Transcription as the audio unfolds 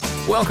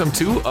Welcome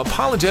to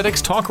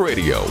Apologetics Talk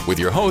Radio with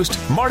your host,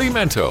 Marty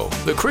Mento,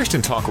 the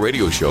Christian talk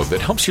radio show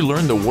that helps you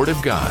learn the Word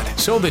of God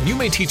so that you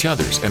may teach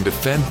others and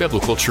defend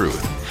biblical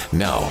truth.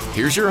 Now,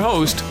 here's your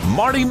host,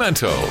 Marty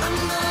Mento.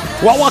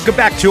 Well, welcome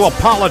back to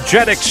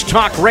Apologetics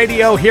Talk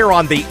Radio here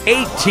on the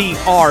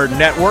ATR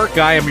Network.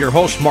 I am your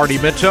host, Marty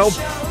Mento.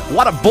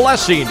 What a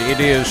blessing it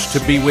is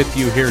to be with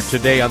you here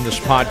today on this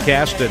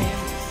podcast, and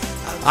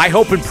I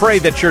hope and pray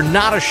that you're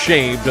not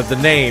ashamed of the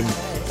name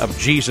of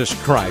Jesus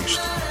Christ.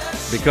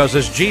 Because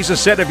as Jesus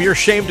said, if you're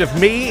ashamed of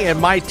me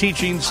and my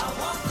teachings,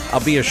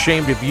 I'll be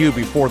ashamed of you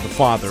before the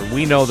Father.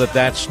 We know that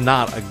that's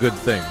not a good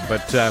thing.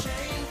 But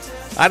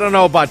I don't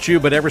know about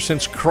you, but ever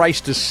since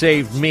Christ has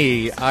saved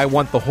me, I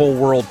want the whole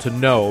world to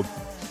know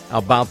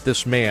about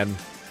this man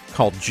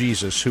called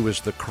Jesus, who is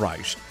the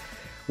Christ.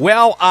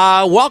 Well,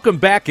 welcome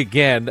back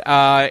again.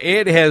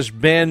 It has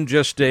been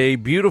just a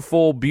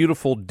beautiful,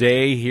 beautiful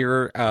day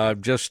here.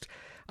 I'm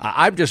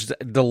just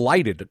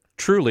delighted,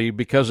 truly,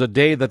 because a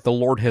day that the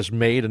Lord has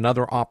made,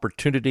 another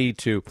opportunity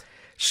to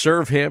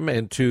serve Him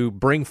and to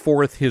bring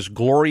forth His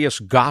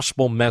glorious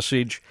gospel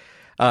message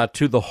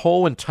to the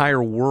whole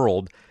entire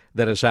world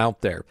that is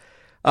out there.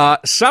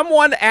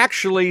 Someone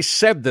actually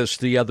said this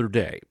the other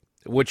day,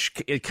 which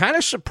it kind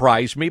of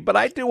surprised me, but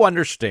I do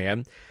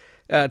understand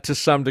to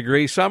some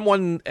degree.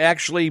 Someone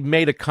actually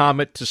made a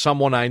comment to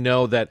someone I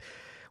know that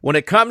when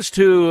it comes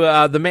to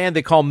the man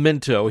they call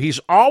Minto,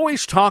 he's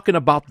always talking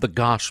about the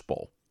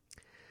gospel.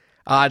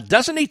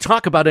 Doesn't he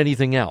talk about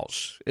anything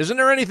else? Isn't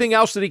there anything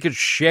else that he could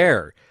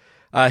share?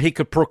 He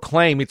could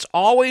proclaim. It's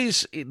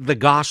always the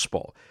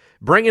gospel,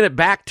 bringing it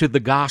back to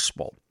the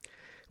gospel.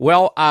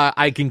 Well,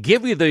 I can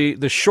give you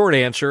the short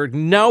answer.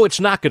 No, it's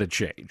not going to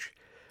change.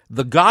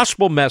 The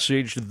gospel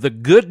message, the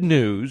good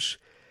news,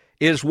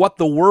 is what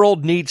the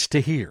world needs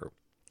to hear,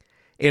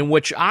 in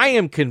which I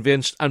am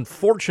convinced,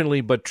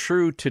 unfortunately but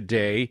true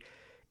today,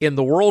 in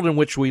the world in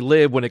which we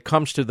live, when it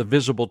comes to the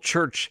visible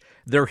church,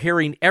 they're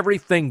hearing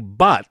everything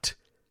but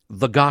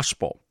the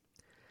gospel.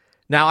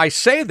 Now, I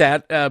say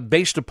that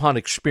based upon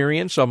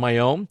experience on my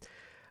own.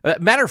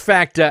 Matter of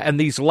fact, in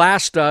these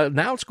last,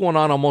 now it's going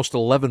on almost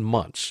 11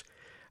 months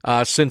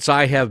since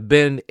I have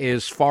been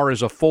as far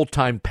as a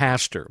full-time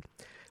pastor.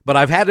 But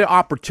I've had the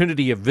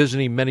opportunity of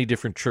visiting many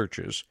different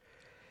churches.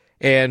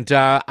 And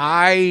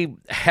I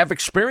have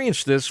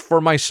experienced this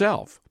for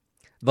myself.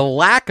 The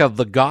lack of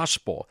the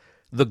gospel,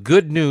 the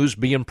good news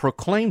being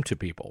proclaimed to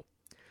people.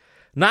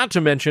 Not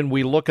to mention,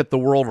 we look at the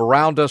world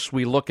around us,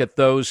 we look at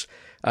those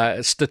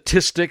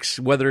statistics,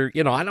 whether,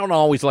 I don't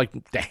always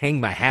like to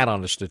hang my hat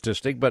on a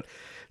statistic, but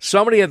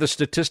so many of the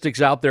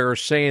statistics out there are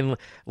saying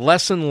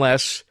less and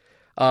less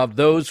of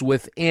those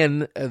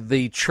within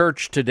the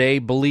church today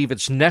believe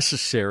it's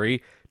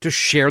necessary to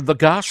share the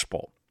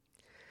gospel.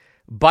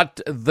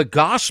 But the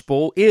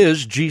gospel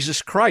is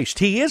Jesus Christ.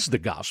 He is the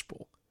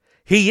gospel.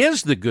 He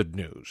is the good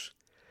news.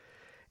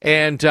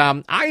 And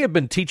I have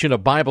been teaching a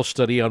Bible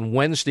study on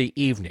Wednesday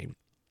evening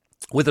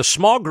with a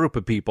small group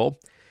of people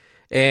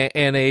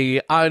in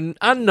an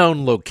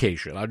unknown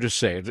location. I'll just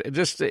say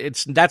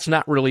that's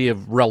not really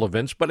of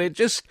relevance, but it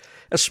just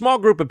a small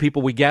group of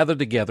people. We gathered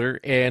together,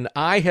 and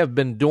I have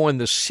been doing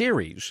this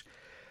series.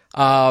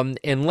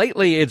 And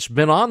lately, it's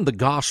been on the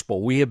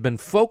gospel. We have been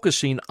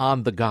focusing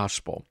on the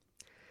gospel.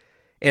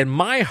 And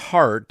my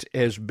heart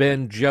has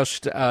been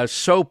just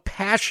so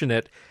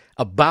passionate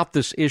about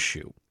this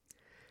issue.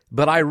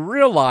 But I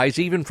realize,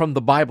 even from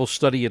the Bible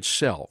study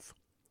itself,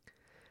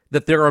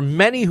 that there are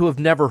many who have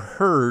never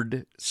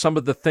heard some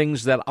of the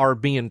things that are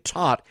being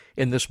taught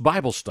in this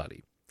Bible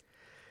study.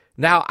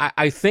 Now,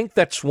 I think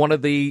that's one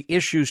of the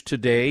issues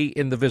today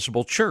in the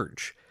visible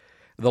church.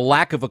 The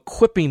lack of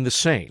equipping the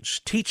saints,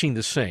 teaching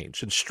the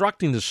saints,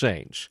 instructing the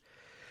saints,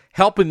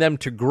 helping them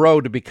to grow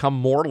to become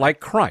more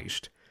like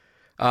Christ.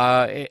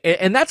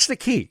 And that's the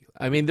key.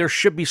 I mean, there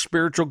should be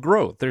spiritual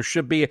growth. There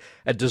should be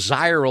a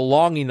desire, a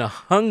longing, a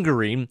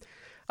hungering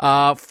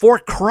for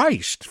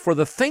Christ, for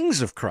the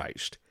things of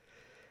Christ.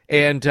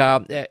 And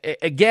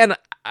again,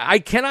 I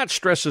cannot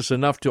stress this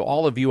enough to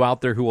all of you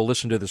out there who will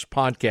listen to this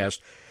podcast.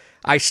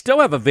 I still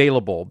have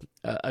available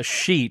a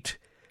sheet.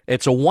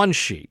 It's a one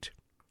sheet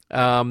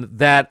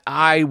that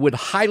I would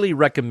highly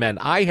recommend.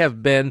 I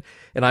have been,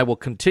 and I will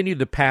continue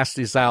to pass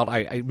these out.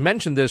 I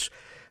mentioned this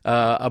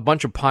a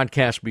bunch of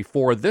podcasts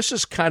before. This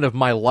is kind of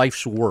my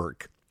life's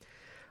work,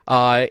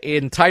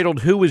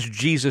 entitled "Who is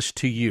Jesus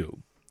to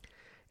You?"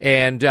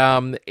 And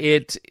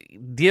it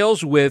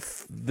deals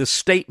with the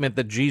statement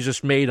that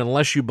Jesus made,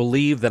 "Unless you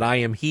believe that I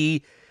am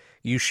He,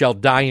 you shall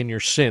die in your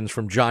sins,"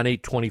 from John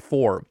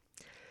 8:24.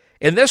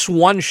 In this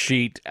one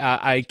sheet,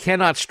 I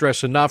cannot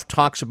stress enough,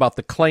 talks about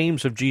the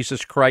claims of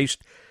Jesus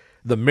Christ,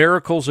 the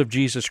miracles of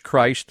Jesus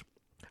Christ,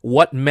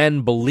 what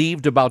men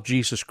believed about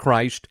Jesus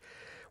Christ,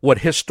 what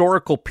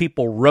historical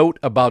people wrote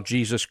about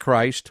Jesus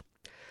Christ.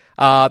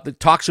 It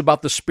talks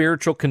about the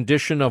spiritual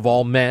condition of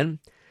all men.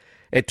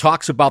 It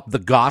talks about the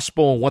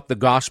gospel and what the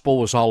gospel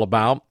was all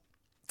about.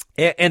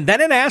 And then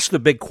it asks the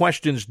big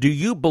questions: do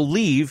you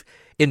believe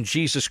in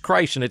Jesus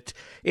Christ. And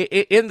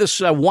in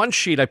this one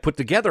sheet I put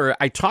together,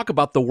 I talk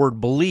about the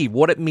word believe,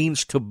 what it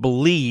means to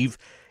believe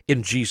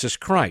in Jesus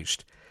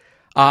Christ.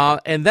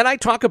 And then I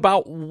talk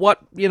about what,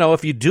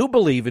 if you do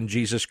believe in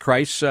Jesus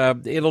Christ,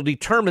 it'll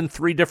determine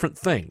three different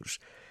things.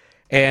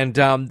 And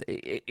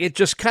it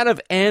just kind of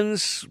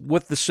ends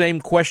with the same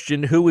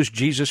question: who is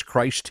Jesus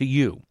Christ to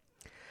you?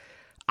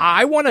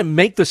 I want to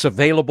make this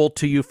available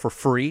to you for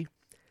free.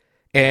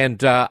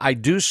 And I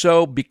do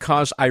so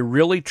because I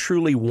really,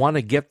 truly want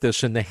to get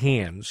this in the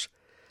hands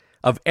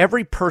of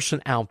every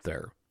person out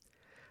there.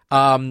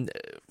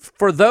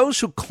 For those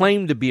who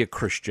claim to be a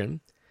Christian,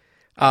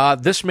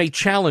 this may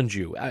challenge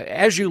you.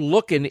 As you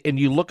look and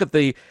you look at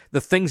the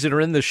things that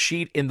are in the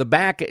sheet in the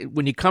back,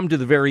 when you come to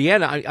the very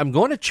end, I'm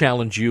going to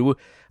challenge you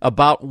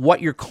about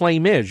what your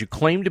claim is. You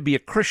claim to be a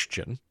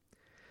Christian.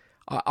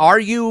 Are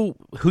you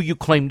who you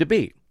claim to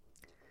be?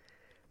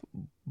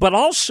 But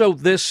also,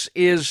 this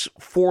is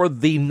for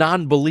the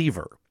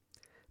non-believer.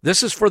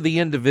 This is for the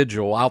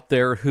individual out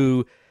there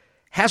who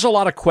has a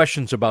lot of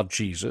questions about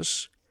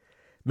Jesus,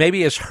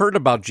 maybe has heard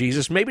about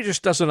Jesus, maybe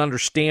just doesn't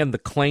understand the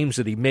claims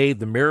that he made,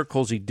 the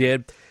miracles he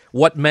did,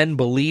 what men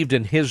believed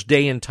in his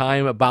day and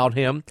time about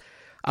him.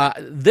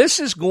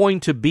 This is going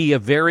to be a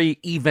very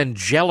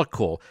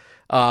evangelical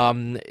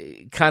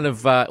kind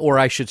of, or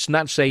I should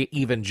not say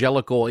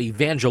evangelical,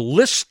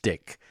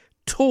 evangelistic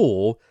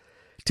tool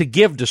to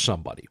give to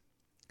somebody.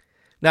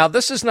 Now,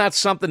 this is not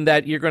something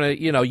that you're going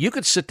to, you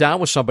could sit down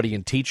with somebody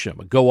and teach them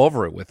and go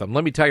over it with them.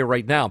 Let me tell you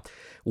right now,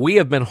 we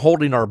have been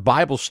holding our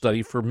Bible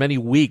study for many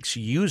weeks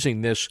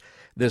using this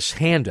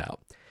handout.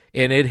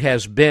 And it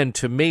has been,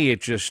 to me,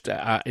 it just,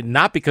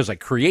 not because I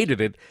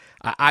created it,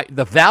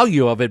 the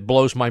value of it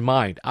blows my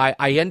mind.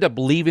 I end up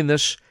leaving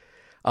this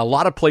a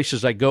lot of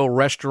places I go,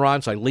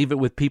 restaurants, I leave it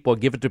with people, I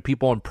give it to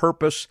people on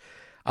purpose,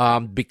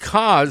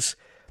 because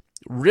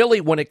really,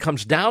 when it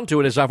comes down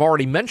to it, as I've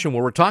already mentioned,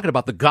 when we're talking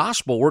about the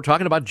gospel, we're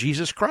talking about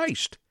Jesus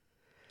Christ.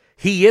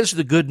 He is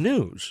the good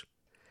news,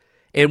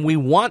 and we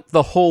want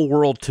the whole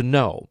world to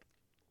know.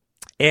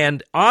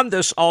 And on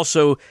this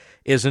also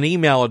is an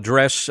email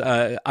address,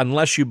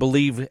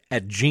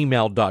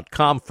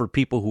 unlessyouBelieve@gmail.com, for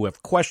people who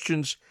have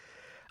questions.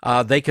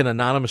 They can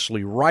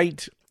anonymously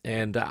write,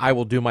 and I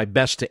will do my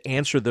best to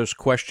answer those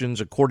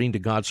questions according to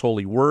God's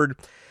holy word.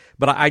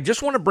 But I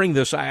just want to bring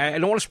this, I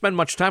don't want to spend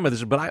much time on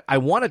this, but I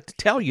wanted to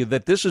tell you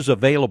that this is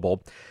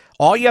available.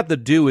 All you have to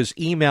do is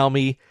email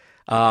me,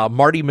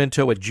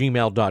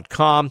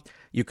 martyminto@gmail.com.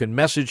 You can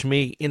message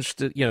me,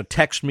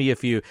 text me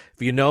if you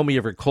know me,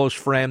 if you're a close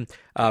friend,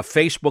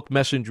 Facebook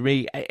message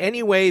me,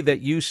 any way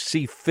that you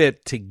see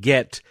fit to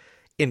get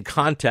in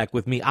contact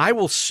with me. I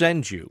will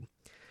send you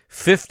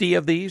 50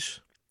 of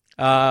these.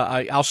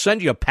 I'll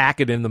send you a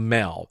packet in the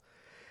mail,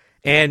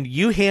 and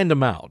you hand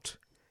them out.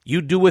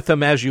 You do with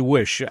them as you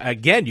wish.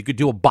 Again, you could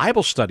do a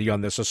Bible study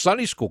on this, a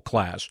Sunday school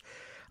class.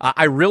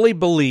 I really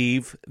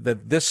believe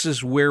that this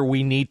is where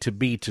we need to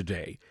be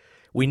today.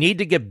 We need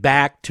to get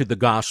back to the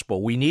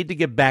gospel. We need to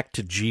get back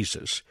to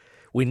Jesus.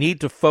 We need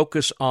to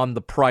focus on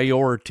the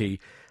priority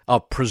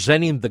of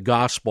presenting the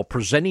gospel,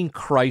 presenting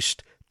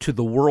Christ to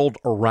the world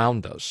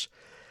around us.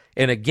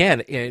 And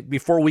again,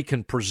 before we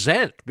can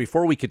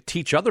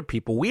teach other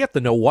people, we have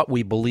to know what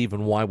we believe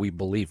and why we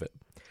believe it.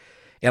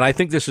 And I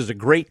think this is a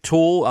great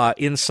tool.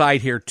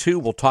 Inside here, too,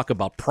 we'll talk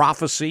about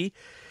prophecy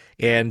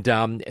and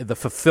the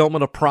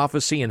fulfillment of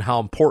prophecy and how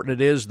important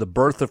it is, the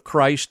birth of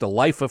Christ, the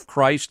life of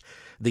Christ,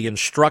 the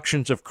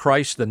instructions of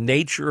Christ, the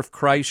nature of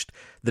Christ,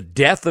 the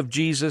death of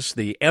Jesus,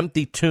 the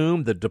empty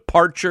tomb, the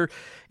departure.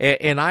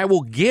 And I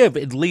will give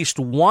at least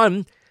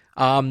one,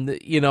 from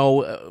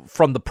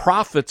the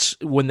prophets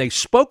when they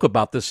spoke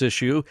about this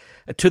issue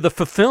to the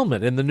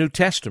fulfillment in the New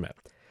Testament.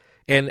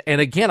 And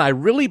again, I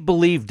really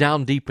believe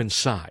down deep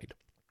inside,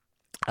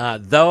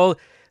 though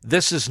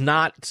this is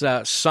not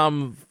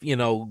some,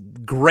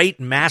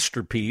 great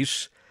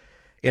masterpiece,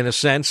 in a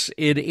sense,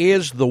 it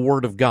is the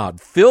Word of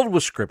God, filled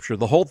with Scripture.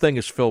 The whole thing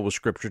is filled with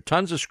Scripture,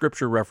 tons of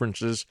Scripture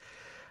references.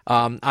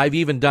 I've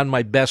even done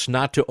my best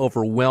not to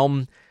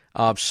overwhelm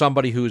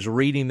somebody who is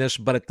reading this,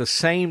 but at the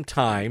same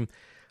time,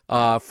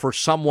 for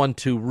someone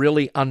to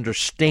really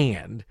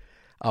understand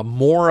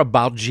more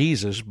about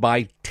Jesus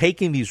by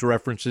taking these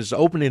references,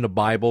 opening a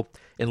Bible,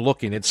 and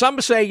looking. And some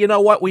say, you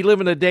know what, we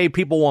live in a day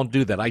people won't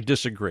do that. I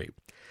disagree.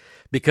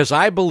 Because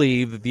I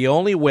believe that the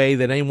only way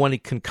that anyone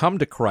can come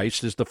to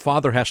Christ is the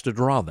Father has to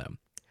draw them.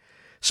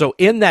 So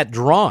in that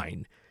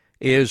drawing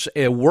is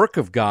a work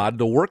of God,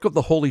 the work of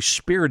the Holy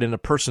Spirit in a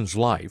person's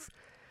life.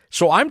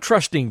 So I'm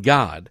trusting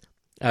God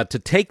to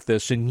take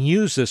this and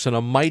use this in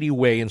a mighty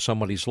way in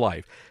somebody's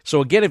life.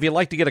 So again, if you'd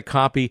like to get a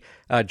copy,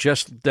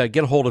 just get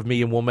a hold of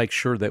me and we'll make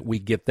sure that we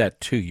get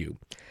that to you.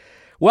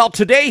 Well,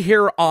 today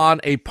here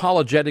on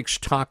Apologetics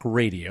Talk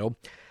Radio,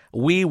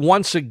 we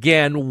once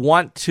again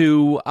want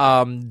to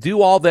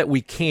do all that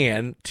we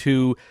can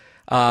to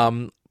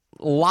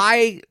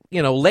lay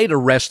to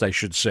rest, I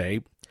should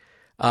say,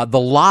 the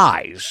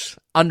lies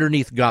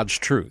underneath God's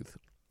truth.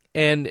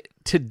 And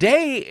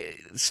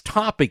today's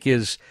topic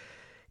is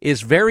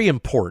is very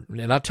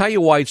important. And I'll tell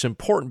you why it's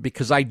important,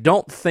 because I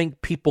don't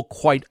think people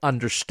quite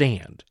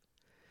understand.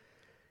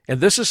 And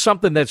this is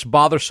something that's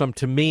bothersome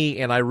to me,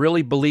 and I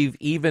really believe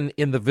even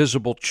in the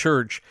visible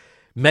church,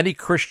 many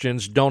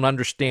Christians don't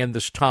understand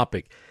this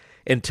topic.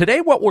 And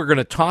today what we're going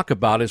to talk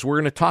about is we're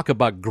going to talk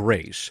about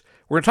grace.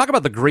 We're going to talk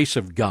about the grace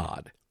of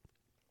God.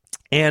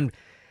 And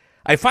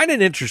I find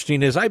it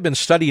interesting as I've been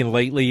studying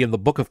lately in the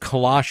book of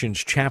Colossians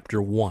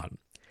chapter 1.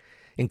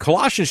 In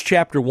Colossians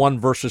chapter 1,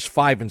 verses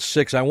 5 and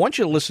 6, I want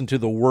you to listen to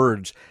the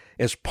words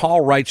as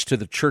Paul writes to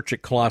the church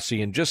at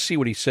Colossae, and just see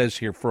what he says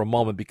here for a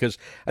moment, because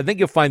I think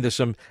you'll find this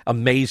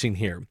amazing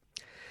here.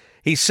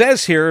 He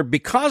says here,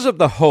 because of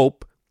the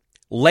hope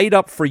laid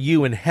up for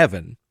you in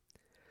heaven,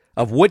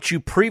 of which you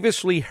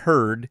previously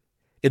heard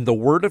in the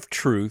word of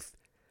truth,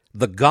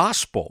 the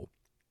gospel,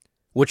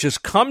 which has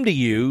come to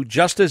you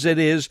just as it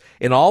is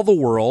in all the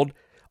world,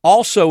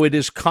 also it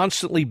is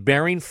constantly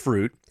bearing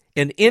fruit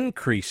and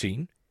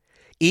increasing,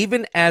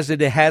 even as it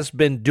has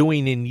been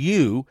doing in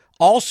you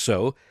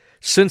also,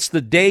 since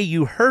the day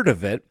you heard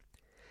of it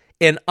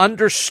and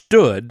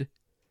understood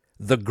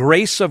the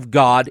grace of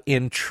God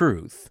in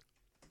truth.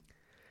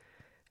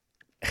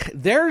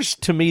 There's,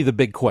 to me, the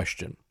big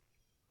question.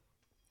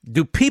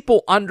 Do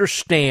people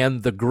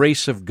understand the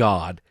grace of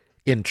God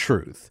in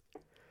truth?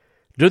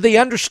 Do they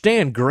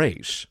understand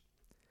grace?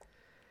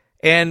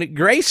 And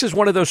grace is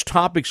one of those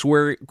topics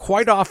where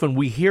quite often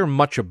we hear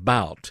much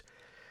about,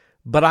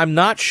 but I'm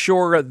not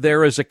sure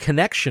there is a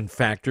connection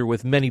factor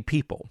with many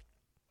people.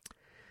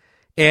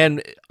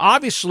 And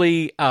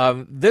obviously,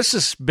 this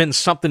has been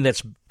something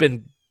that's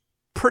been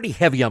pretty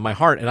heavy on my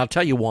heart, and I'll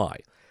tell you why.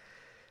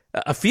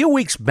 A few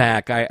weeks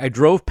back, I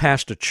drove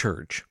past a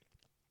church,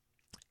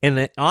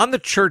 and on the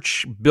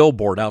church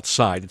billboard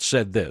outside, it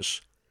said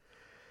this: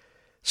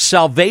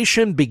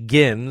 salvation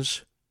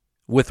begins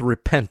with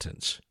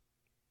repentance.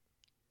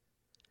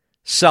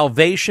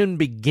 Salvation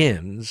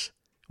begins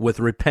with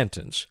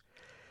repentance.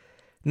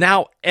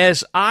 Now,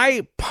 as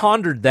I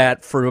pondered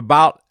that for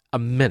about a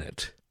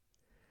minute,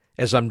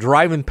 as I'm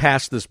driving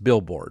past this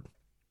billboard,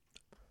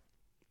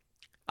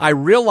 I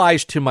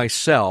realized to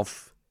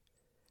myself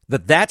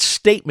that that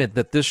statement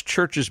that this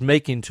church is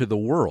making to the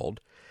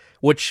world,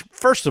 which,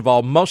 first of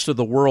all, most of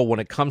the world, when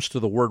it comes to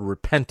the word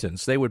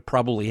repentance, they would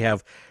probably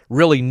have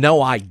really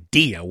no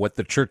idea what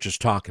the church is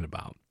talking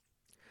about.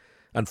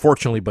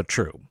 Unfortunately, but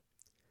true.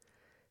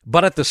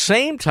 But at the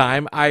same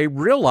time, I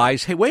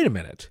realized, hey, wait a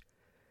minute.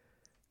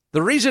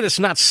 The reason it's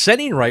not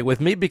sitting right with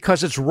me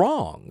because it's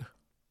wrong.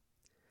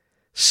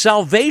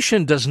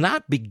 Salvation does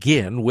not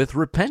begin with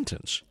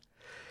repentance.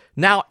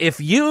 Now, if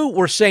you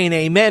were saying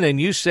amen and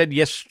you said,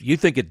 yes, you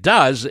think it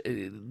does,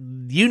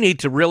 you need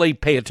to really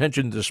pay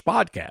attention to this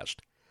podcast,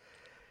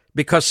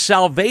 because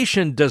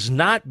salvation does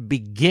not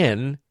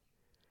begin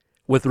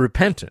with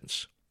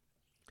repentance.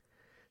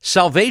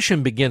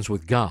 Salvation begins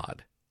with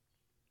God.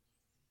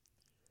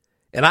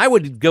 And I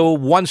would go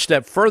one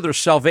step further.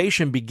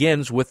 Salvation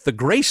begins with the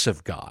grace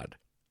of God.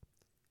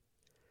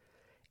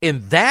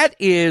 And that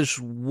is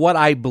what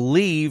I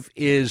believe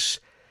is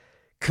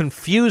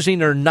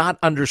confusing or not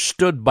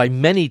understood by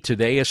many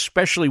today,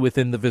 especially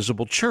within the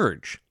visible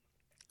church.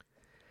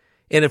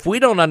 And if we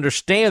don't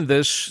understand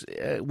this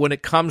when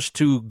it comes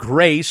to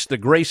grace, the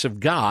grace of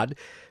God,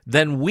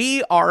 then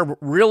we are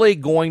really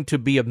going to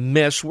be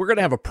amiss. We're going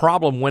to have a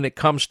problem when it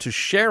comes to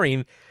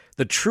sharing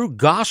the true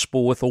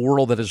gospel with a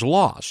world that is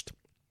lost.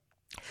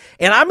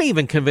 And I'm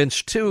even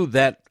convinced, too,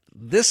 that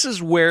this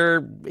is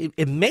where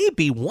it may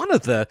be one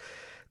of the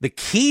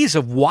keys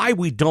of why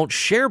we don't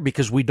share,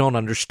 because we don't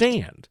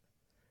understand.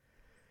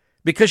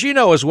 Because you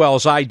know as well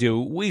as I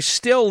do, we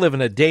still live in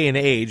a day and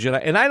age,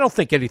 and I don't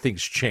think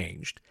anything's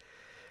changed.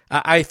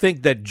 I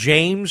think that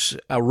James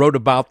wrote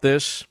about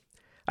this.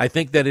 I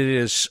think that it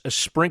is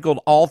sprinkled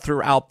all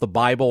throughout the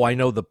Bible. I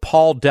know that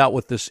Paul dealt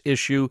with this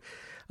issue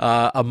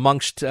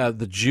amongst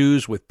the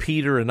Jews with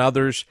Peter and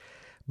others.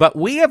 But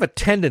we have a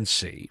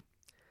tendency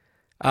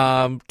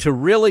to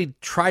really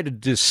try to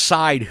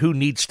decide who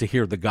needs to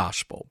hear the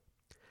gospel,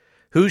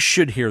 who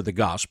should hear the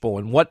gospel,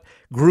 and what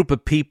group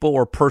of people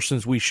or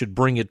persons we should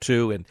bring it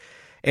to.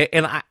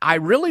 And I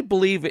really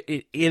believe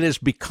it is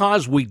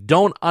because we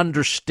don't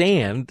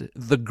understand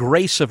the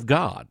grace of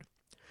God.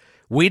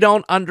 We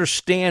don't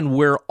understand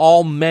where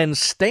all men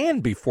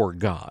stand before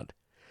God.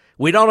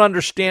 We don't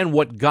understand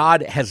what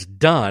God has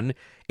done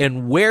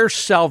and where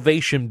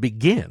salvation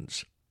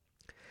begins.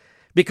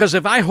 Because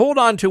if I hold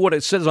on to what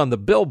it says on the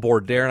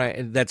billboard there,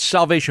 and that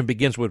salvation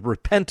begins with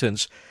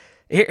repentance,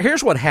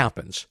 here's what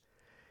happens,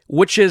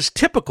 which is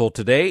typical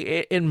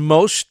today in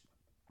most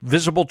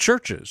visible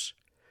churches,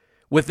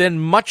 within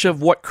much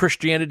of what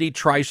Christianity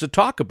tries to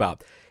talk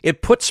about.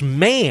 It puts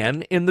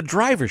man in the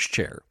driver's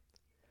chair.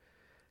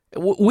 I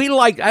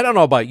don't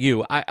know about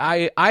you,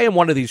 I am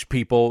one of these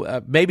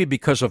people, maybe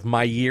because of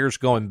my years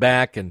going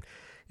back and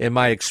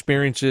my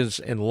experiences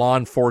in law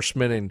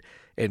enforcement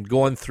and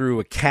going through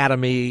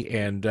academy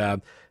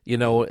and,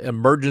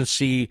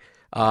 emergency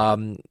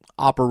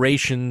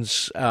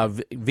operations,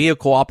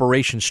 vehicle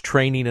operations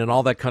training and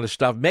all that kind of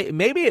stuff.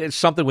 Maybe it's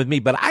something with me,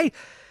 but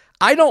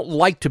I don't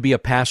like to be a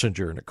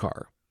passenger in a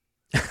car.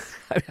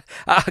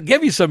 I'll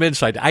give you some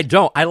insight. I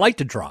don't. I like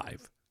to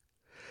drive.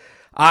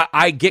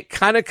 I get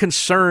kind of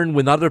concerned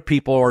when other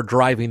people are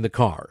driving the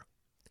car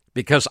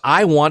because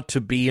I want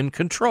to be in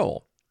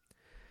control.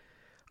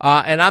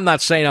 And I'm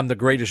not saying I'm the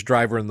greatest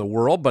driver in the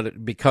world,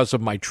 but because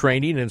of my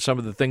training and some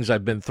of the things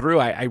I've been through,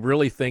 I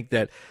really think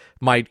that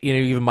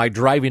even my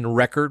driving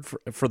record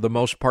for the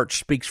most part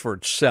speaks for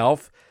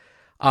itself.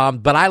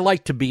 But I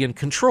like to be in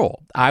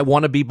control. I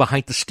want to be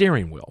behind the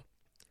steering wheel.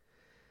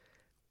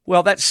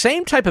 Well, that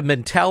same type of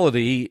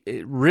mentality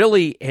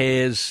really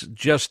is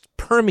just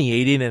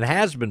permeating and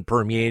has been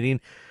permeating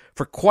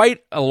for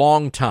quite a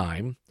long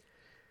time.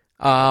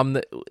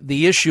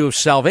 The issue of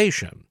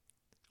salvation.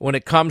 When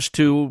it comes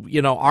to,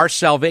 our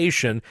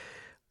salvation,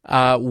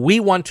 we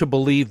want to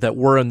believe that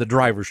we're in the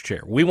driver's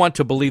chair. We want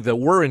to believe that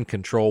we're in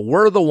control.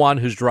 We're the one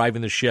who's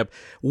driving the ship.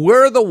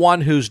 We're the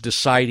one who's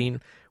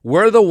deciding.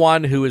 We're the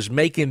one who is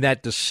making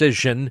that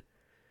decision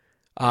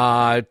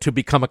to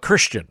become a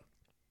Christian,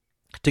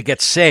 to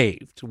get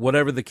saved,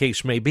 whatever the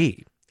case may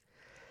be.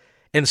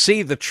 And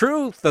see, the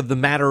truth of the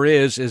matter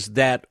is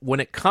that when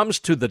it comes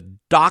to the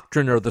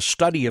doctrine or the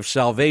study of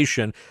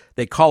salvation,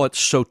 they call it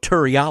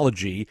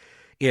soteriology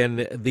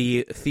in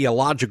the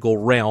theological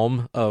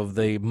realm of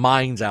the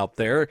minds out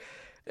there.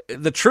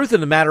 The truth of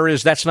the matter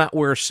is that's not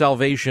where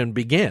salvation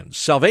begins.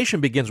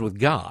 Salvation begins with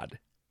God.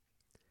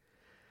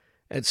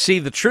 And see,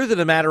 the truth of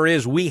the matter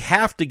is we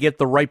have to get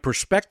the right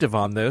perspective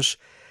on this,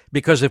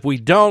 because if we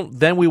don't,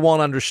 then we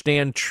won't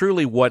understand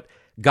truly what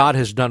God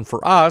has done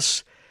for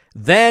us.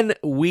 Then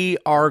we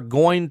are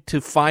going to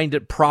find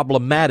it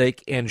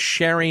problematic in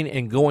sharing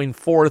and going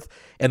forth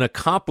and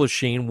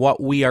accomplishing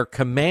what we are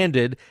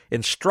commanded,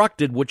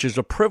 instructed, which is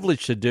a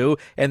privilege to do,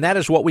 and that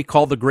is what we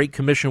call the Great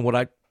Commission, what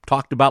I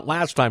talked about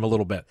last time a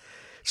little bit.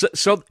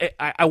 So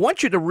I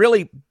want you to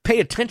really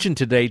pay attention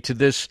today to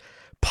this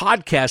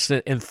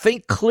podcast and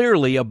think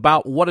clearly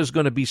about what is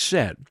going to be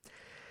said.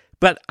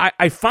 But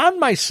I found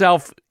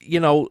myself,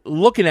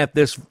 looking at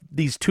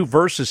these two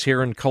verses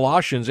here in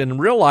Colossians and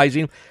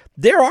realizing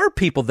there are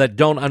people that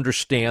don't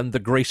understand the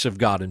grace of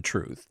God and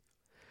truth.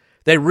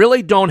 They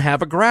really don't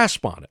have a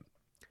grasp on it.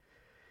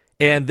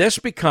 And this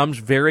becomes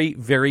very,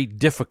 very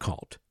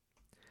difficult.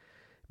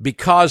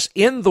 Because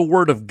in the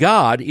Word of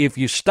God, if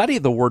you study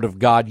the Word of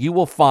God, you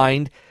will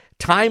find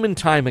time and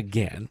time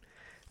again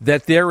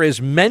that there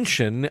is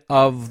mention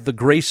of the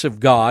grace of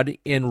God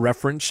in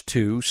reference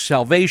to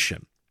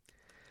salvation.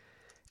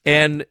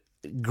 And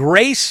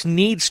grace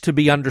needs to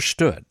be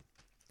understood.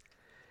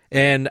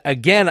 And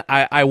again,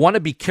 I want to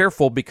be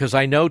careful because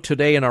I know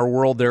today in our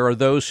world there are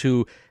those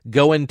who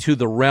go into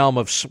the realm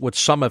of what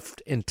some have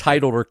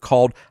entitled or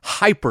called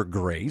hyper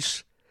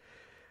grace.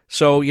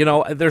 So,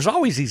 there's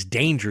always these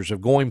dangers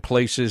of going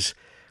places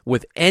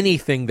with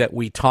anything that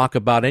we talk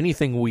about,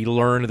 anything we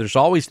learn. There's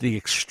always the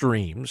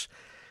extremes.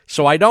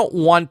 So I don't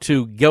want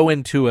to go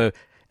into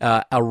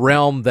a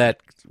realm that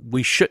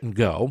we shouldn't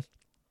go.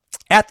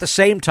 At the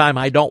same time,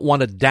 I don't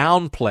want to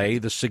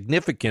downplay the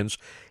significance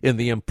and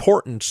the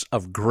importance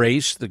of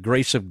grace, the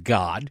grace of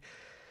God.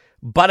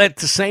 But at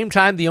the same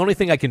time, the only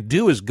thing I can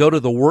do is go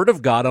to the Word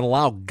of God and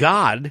allow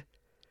God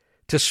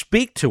to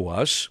speak to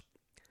us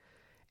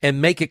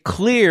and make it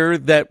clear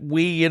that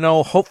we,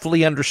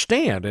 hopefully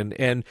understand.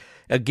 And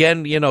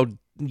again,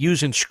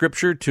 using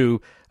Scripture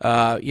to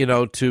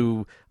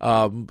look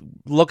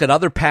at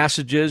other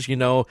passages,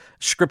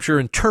 Scripture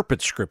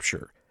interprets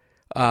Scripture.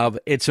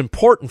 It's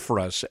important for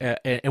us,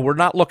 and we're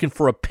not looking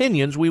for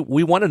opinions.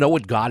 We want to know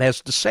what God has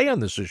to say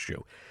on this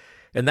issue.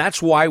 And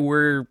that's why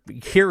we're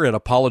here at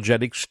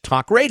Apologetics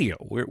Talk Radio.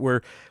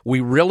 We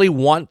really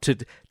want to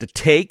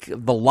take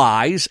the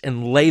lies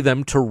and lay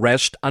them to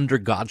rest under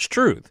God's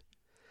truth.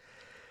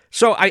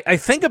 So I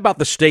think about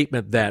the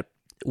statement that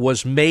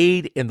was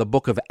made in the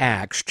book of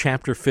Acts,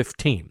 chapter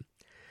 15.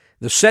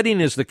 The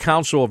setting is the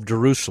Council of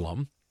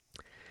Jerusalem,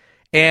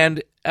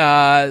 and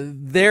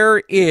there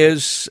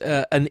is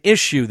an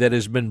issue that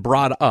has been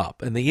brought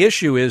up, and the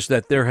issue is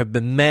that there have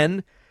been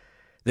men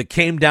that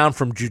came down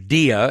from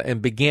Judea and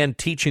began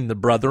teaching the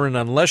brethren,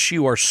 unless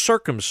you are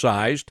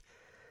circumcised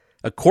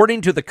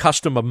according to the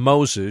custom of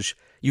Moses,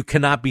 you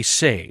cannot be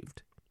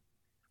saved.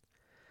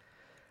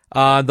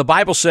 The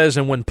Bible says,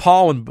 and when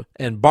Paul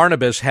and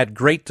Barnabas had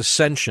great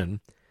dissension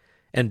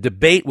and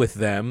debate with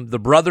them, the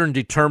brethren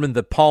determined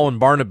that Paul and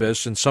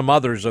Barnabas and some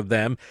others of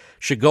them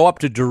should go up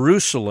to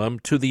Jerusalem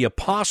to the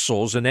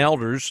apostles and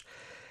elders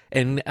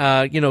and,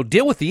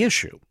 deal with the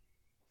issue.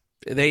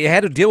 They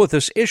had to deal with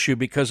this issue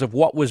because of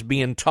what was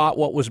being taught,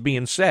 what was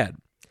being said.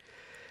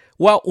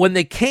 Well, when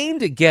they came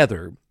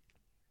together,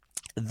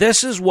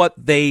 this is what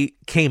they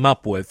came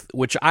up with,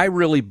 which I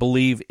really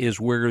believe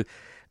is where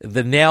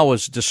the nail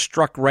is just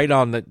struck right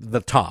on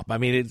the top. I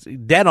mean, it's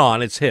dead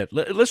on, it's hit.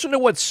 Listen to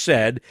what's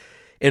said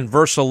in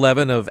verse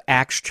 11 of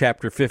Acts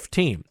chapter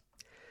 15.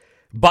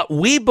 But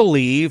we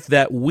believe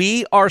that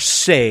we are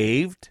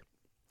saved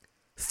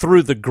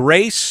through the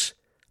grace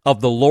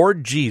of the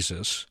Lord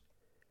Jesus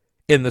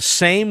in the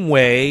same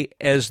way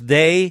as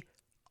they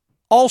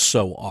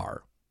also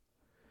are.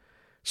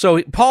 So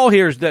Paul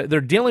here is that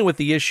they're dealing with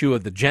the issue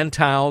of the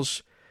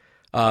Gentiles,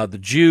 the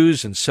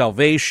Jews, and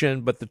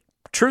salvation. But the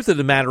truth of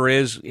the matter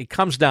is, it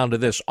comes down to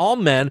this: all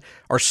men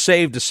are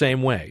saved the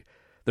same way.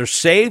 They're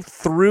saved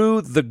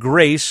through the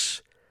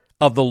grace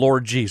of the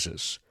Lord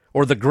Jesus,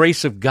 or the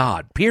grace of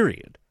God,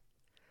 period.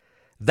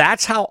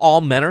 That's how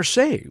all men are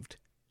saved.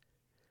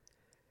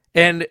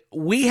 And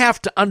we have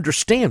to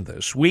understand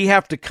this. We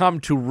have to come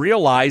to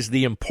realize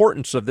the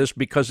importance of this,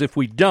 because if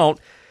we don't,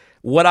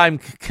 what I'm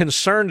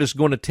concerned is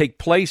going to take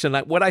place, and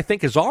what I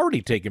think has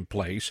already taken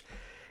place,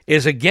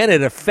 is, again,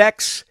 it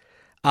affects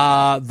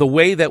the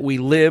way that we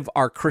live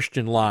our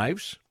Christian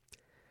lives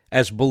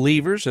as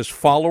believers, as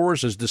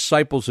followers, as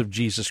disciples of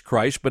Jesus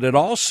Christ, but it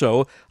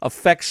also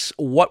affects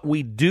what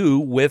we do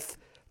with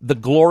the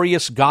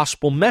glorious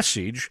gospel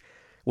message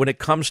when it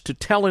comes to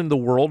telling the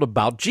world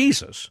about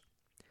Jesus.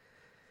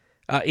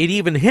 It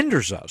even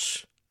hinders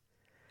us.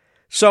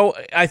 So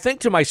I think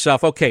to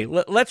myself, okay,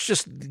 let's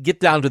just get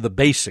down to the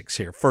basics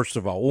here, first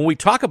of all. When we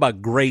talk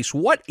about grace,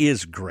 what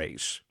is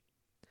grace?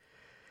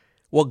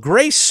 Well,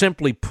 grace,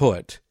 simply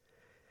put,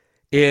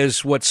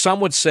 is what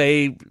some would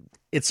say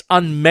it's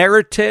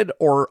unmerited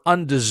or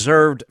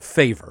undeserved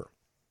favor.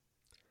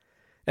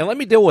 And let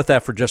me deal with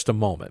that for just a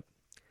moment.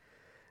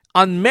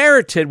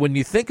 Unmerited, when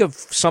you think of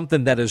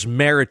something that is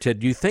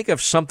merited, you think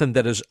of something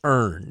that is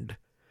earned,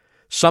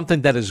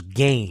 something that is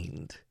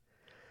gained,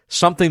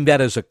 something that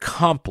is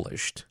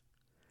accomplished.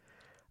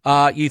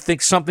 You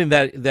think something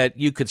that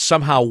you could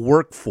somehow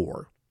work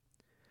for.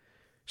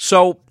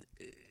 So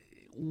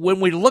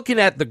when we're looking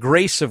at the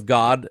grace of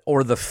God,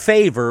 or the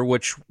favor,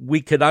 which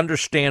we could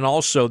understand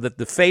also that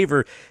the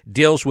favor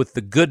deals with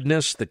the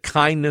goodness, the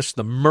kindness,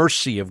 the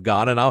mercy of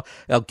God, and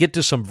I'll get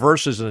to some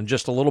verses in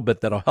just a little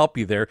bit that'll help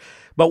you there.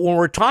 But when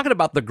we're talking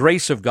about the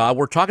grace of God,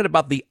 we're talking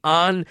about the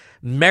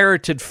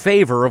unmerited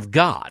favor of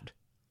God.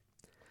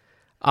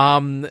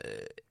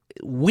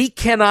 We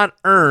cannot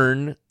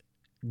earn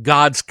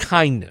God's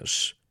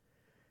kindness,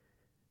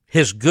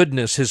 His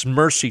goodness, His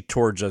mercy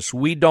towards us.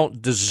 We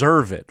don't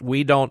deserve it.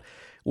 We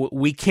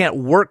can't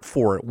work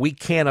for it. We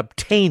can't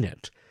obtain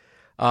it.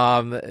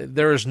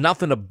 There is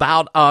nothing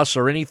about us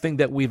or anything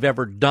that we've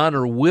ever done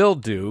or will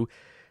do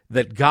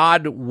that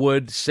God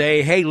would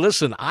say, hey,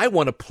 listen, I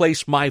want to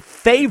place my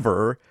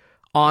favor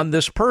on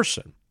this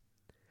person.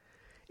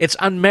 It's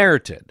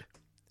unmerited,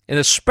 and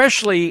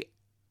especially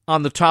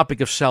on the topic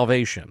of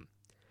salvation.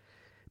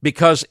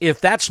 Because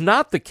if that's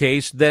not the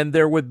case, then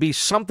there would be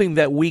something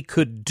that we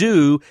could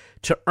do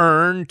to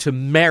earn, to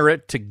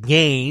merit, to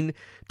gain,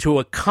 to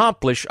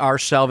accomplish our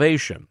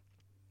salvation.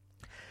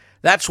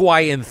 That's why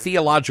in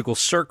theological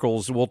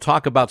circles, we'll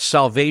talk about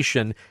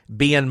salvation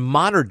being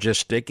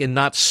monergistic and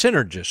not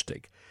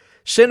synergistic.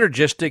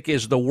 Synergistic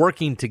is the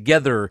working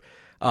together.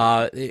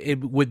 It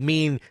would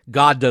mean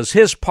God does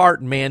His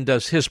part, man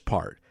does his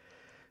part.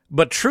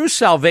 But true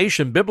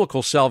salvation,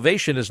 biblical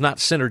salvation, is not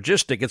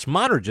synergistic, it's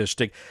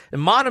monergistic. And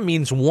mono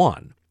means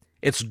one.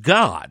 It's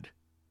God.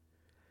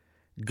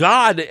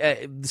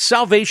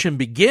 Salvation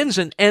begins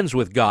and ends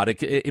with God.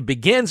 It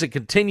begins, it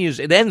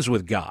continues, it ends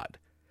with God.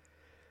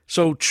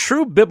 So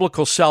true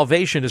biblical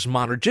salvation is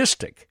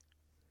monergistic.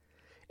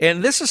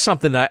 And this is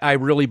something that I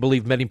really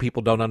believe many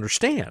people don't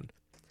understand.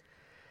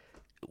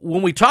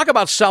 When we talk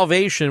about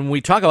salvation, when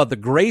we talk about the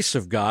grace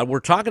of God, we're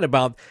talking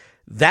about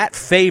that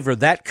favor,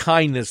 that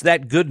kindness,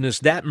 that goodness,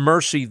 that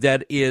mercy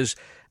that is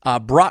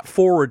brought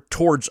forward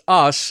towards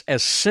us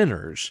as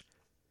sinners.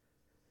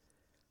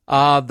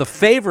 The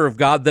favor of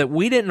God that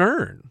we didn't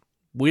earn.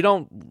 We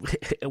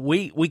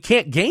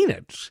can't gain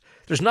it.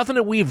 There's nothing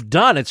that we've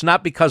done. It's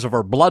not because of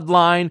our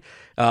bloodline,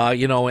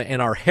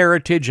 and our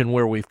heritage and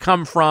where we've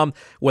come from,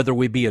 whether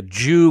we be a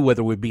Jew,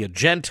 whether we be a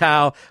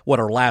Gentile, what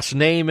our last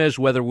name is,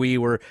 whether we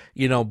were,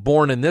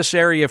 born in this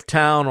area of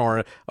town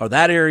or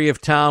that area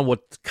of town,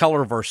 what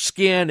color of our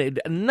skin,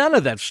 none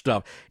of that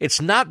stuff.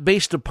 It's not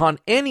based upon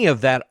any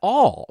of that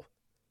all.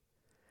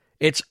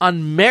 It's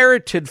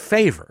unmerited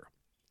favor.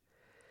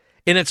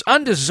 And it's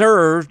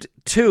undeserved,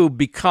 too,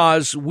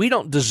 because we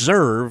don't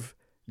deserve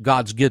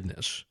God's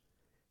goodness,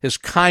 His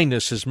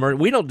kindness, His mercy.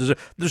 We don't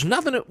deserve. There's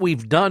nothing that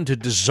we've done to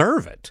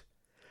deserve it.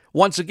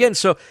 Once again,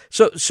 so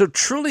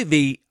truly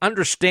the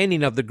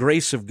understanding of the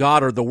grace of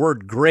God, or the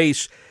word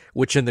grace,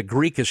 which in the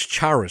Greek is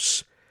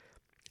charis,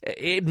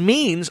 it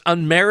means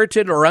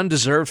unmerited or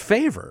undeserved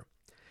favor.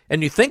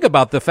 And you think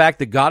about the fact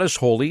that God is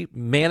holy,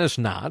 man is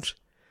not.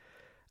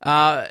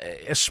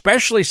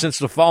 Especially since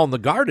the fall in the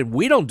garden,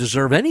 we don't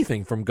deserve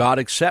anything from God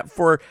except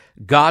for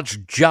God's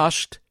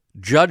just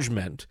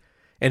judgment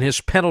and His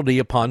penalty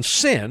upon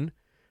sin,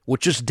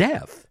 which is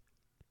death.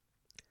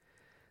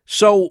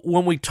 So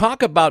when we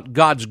talk about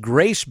God's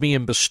grace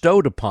being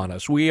bestowed upon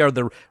us, we are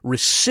the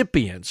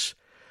recipients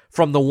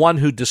from the one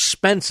who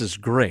dispenses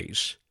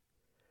grace.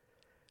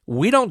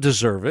 We don't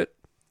deserve it,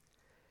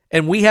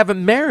 and we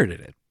haven't merited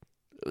it.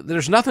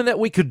 There's nothing that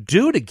we could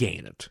do to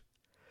gain it.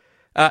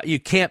 You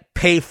can't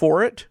pay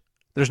for it.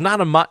 There's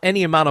not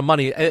any amount of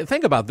money.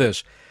 Think about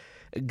this.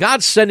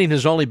 God sending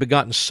His only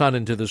begotten Son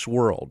into this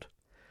world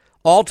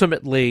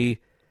ultimately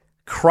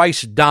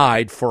Christ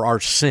died for our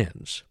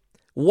sins,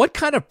 what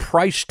kind of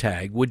price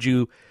tag would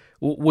you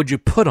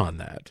put on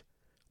that?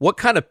 What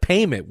kind of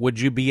payment would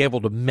you be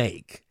able to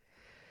make?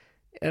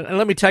 And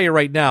let me tell you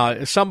right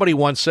now, somebody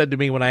once said to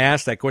me when I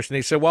asked that question,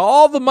 they said, well,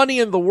 all the money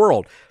in the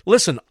world.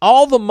 Listen,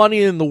 all the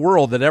money in the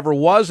world that ever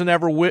was and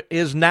ever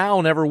is now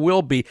and ever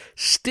will be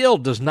still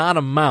does not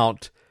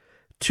amount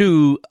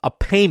to a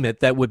payment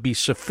that would be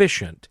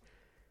sufficient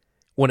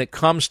when it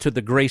comes to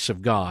the grace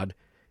of God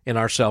in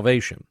our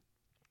salvation.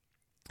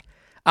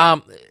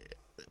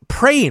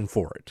 Praying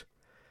for it.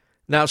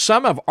 Now,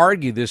 some have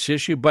argued this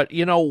issue, but,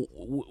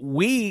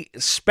 we,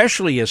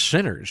 especially as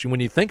sinners, when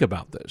you think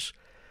about this,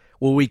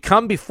 when we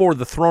come before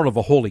the throne of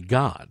a holy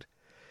God,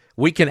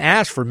 we can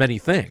ask for many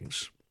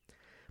things.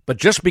 But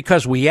just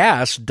because we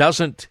ask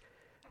doesn't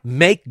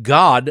make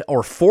God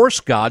or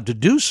force God to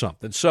do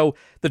something. So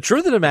the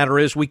truth of the matter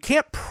is we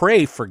can't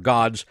pray for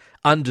God's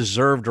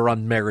undeserved or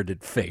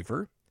unmerited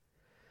favor.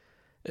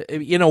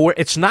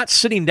 It's not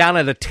sitting down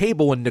at a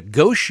table and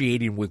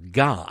negotiating with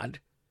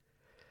God,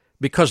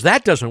 because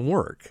that doesn't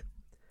work.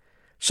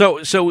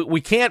 So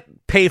we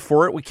can't pay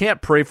for it. We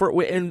can't pray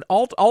for it. And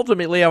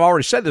ultimately, I've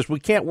already said this, we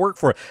can't work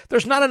for it.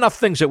 There's not enough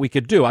things that we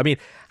could do. I mean,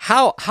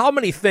 how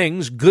many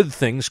things, good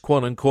things,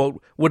 quote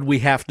unquote, would we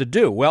have to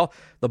do? Well,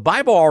 the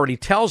Bible already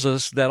tells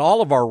us that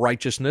all of our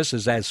righteousness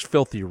is as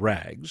filthy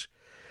rags.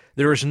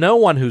 There is no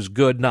one who's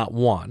good, not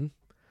one.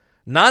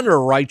 None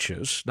are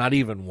righteous, not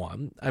even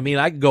one. I mean,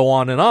 I could go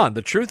on and on.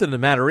 The truth of the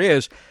matter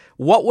is,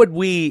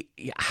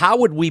 how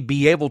would we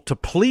be able to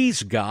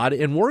please God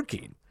in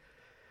working?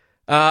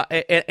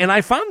 And I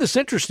found this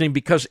interesting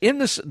because in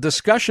this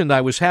discussion that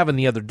I was having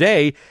the other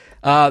day,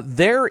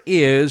 there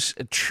is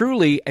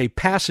truly a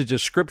passage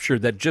of Scripture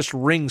that just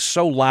rings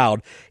so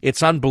loud,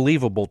 it's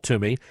unbelievable to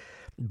me.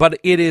 But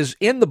it is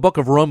in the book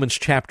of Romans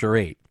chapter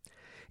 8.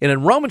 And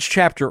in Romans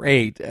chapter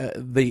 8,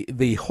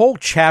 the whole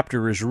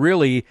chapter is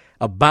really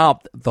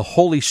about the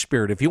Holy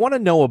Spirit. If you want to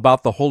know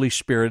about the Holy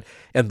Spirit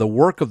and the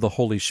work of the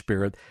Holy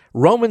Spirit,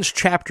 Romans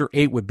chapter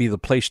 8 would be the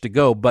place to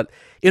go. But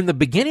in the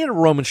beginning of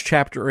Romans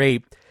chapter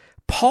 8,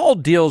 Paul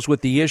deals with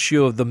the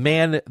issue of the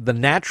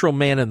natural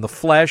man in the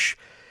flesh,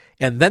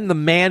 and then the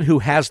man who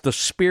has the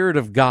Spirit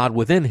of God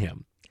within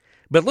him.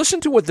 But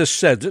listen to what this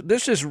says.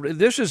 This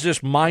is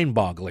just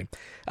mind-boggling.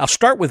 I'll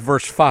start with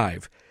verse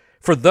 5.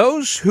 For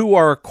those who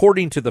are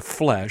according to the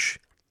flesh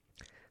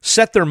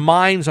set their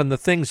minds on the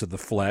things of the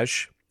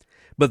flesh,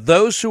 but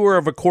those who are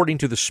according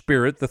to the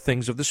Spirit, the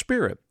things of the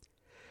Spirit.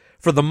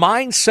 For the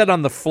mind set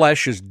on the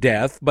flesh is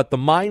death, but the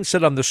mind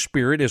set on the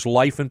Spirit is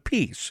life and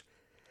peace.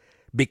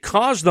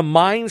 Because the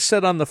mind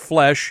set on the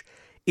flesh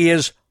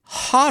is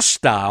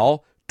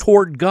hostile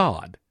toward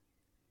God.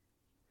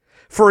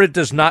 For it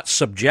does not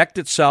subject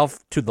itself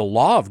to the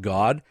law of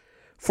God,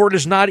 for it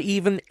is not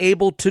even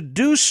able to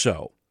do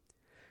so.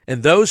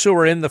 And those who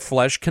are in the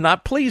flesh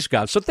cannot please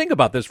God. So think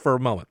about this for a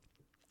moment.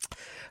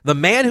 The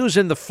man who's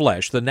in the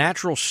flesh, the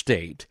natural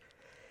state,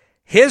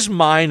 his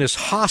mind is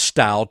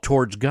hostile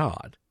towards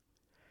God.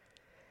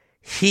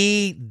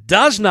 He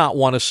does not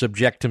want to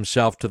subject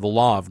himself to the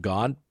law of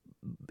God,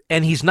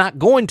 and he's not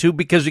going to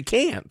because he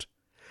can't.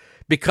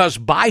 Because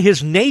by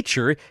his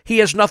nature, he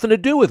has nothing to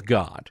do with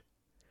God.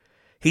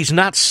 He's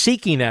not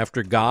seeking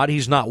after God.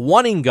 He's not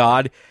wanting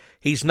God.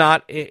 He's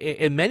not,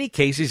 in many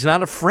cases, he's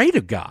not afraid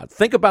of God.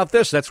 Think about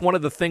this. That's one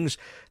of the things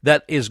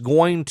that is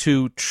going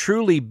to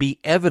truly be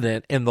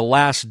evident in the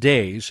last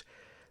days.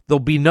 There'll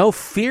be no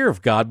fear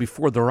of God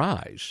before their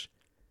eyes.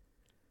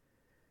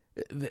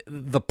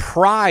 The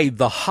pride,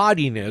 the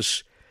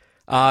haughtiness,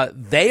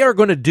 they are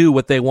going to do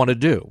what they want to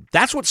do.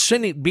 That's what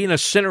being a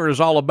sinner is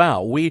all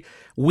about. We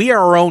are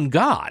our own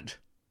God.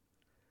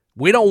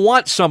 We don't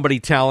want somebody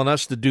telling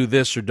us to do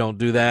this or don't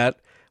do that.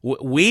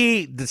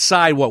 We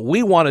decide what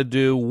we want to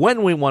do,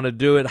 when we want to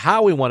do it,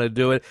 how we want to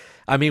do it.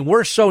 I mean,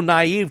 we're so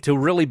naive to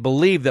really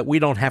believe that we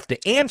don't have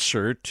to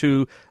answer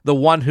to the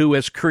one who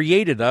has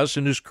created us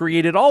and who's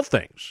created all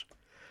things,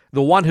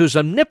 the one who's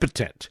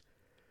omnipotent,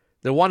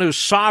 the one who's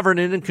sovereign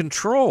and in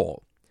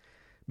control.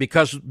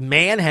 Because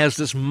man has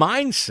this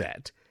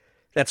mindset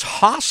that's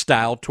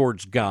hostile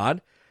towards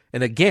God,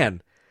 and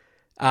again,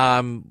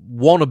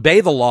 won't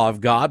obey the law of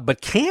God,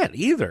 but can't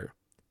either.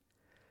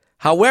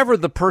 However,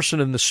 the person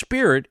in the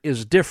Spirit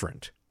is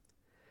different.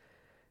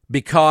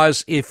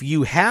 Because if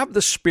you have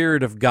the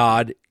Spirit of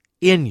God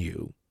in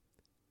you,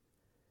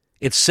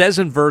 it says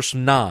in verse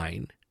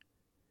 9,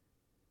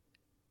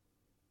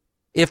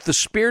 if the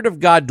Spirit of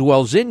God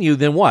dwells in you,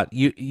 then what?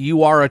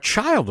 You are a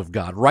child of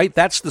God, right?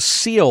 That's the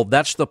seal,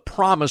 that's the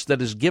promise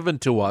that is given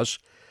to us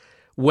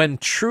when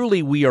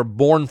truly we are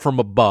born from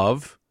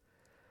above,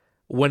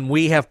 when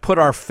we have put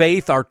our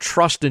faith, our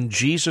trust in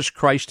Jesus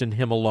Christ and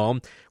Him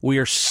alone. We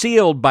are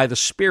sealed by the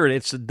Spirit.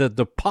 It's the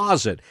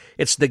deposit.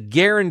 It's the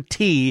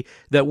guarantee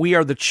that we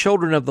are the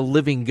children of the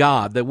living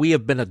God, that we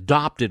have been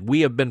adopted,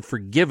 we have been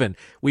forgiven,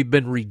 we've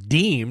been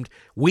redeemed,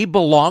 we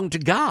belong to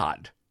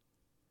God.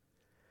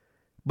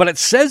 But it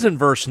says in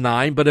verse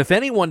 9, but if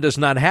anyone does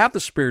not have the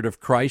Spirit of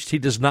Christ, he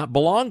does not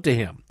belong to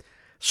Him.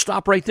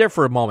 Stop right there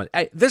for a moment.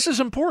 This is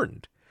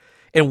important.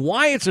 And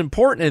why it's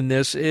important in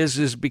this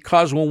is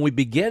because when we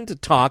begin to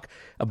talk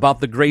about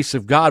the grace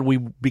of God, we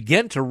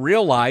begin to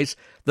realize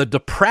the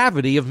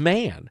depravity of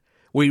man.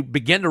 We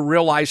begin to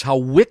realize how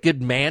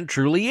wicked man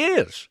truly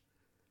is.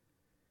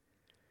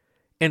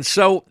 And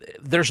so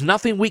there's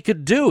nothing we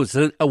could do.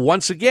 So,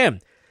 once again,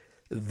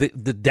 the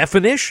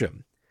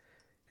definition,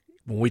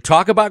 when we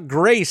talk about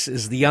grace,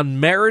 is the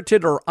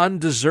unmerited or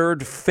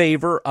undeserved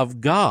favor of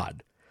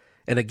God.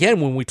 And again,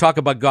 when we talk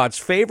about God's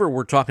favor,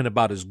 we're talking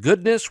about his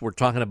goodness, we're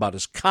talking about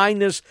his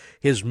kindness,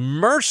 his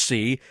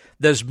mercy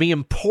that's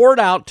being poured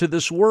out to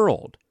this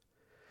world,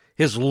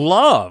 his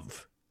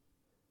love.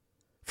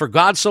 For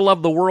God so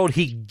loved the world,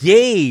 he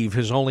gave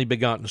his only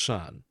begotten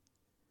Son.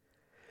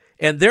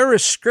 And there are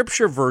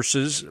scripture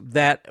verses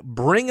that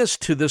bring us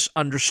to this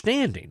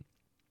understanding.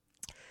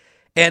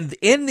 And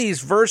in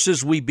these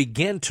verses, we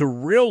begin to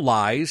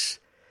realize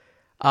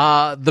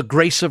the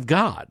grace of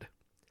God.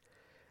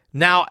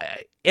 Now,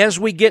 as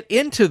we get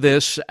into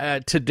this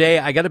today,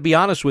 I got to be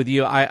honest with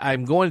you,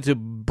 I'm going to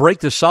break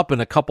this up in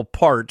a couple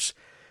parts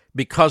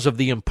because of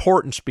the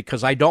importance,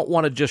 because I don't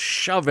want to just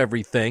shove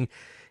everything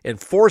and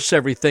force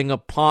everything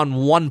upon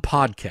one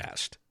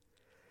podcast.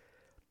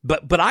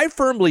 But I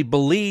firmly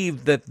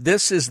believe that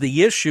this is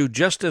the issue,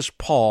 just as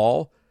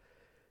Paul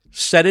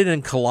said it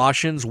in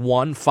Colossians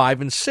 1,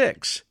 5, and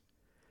 6,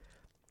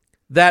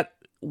 that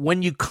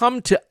when you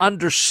come to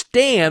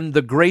understand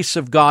the grace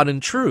of God in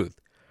truth,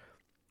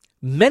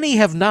 many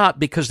have not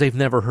because they've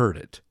never heard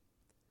it.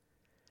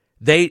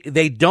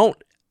 They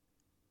don't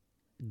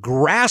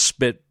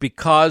grasp it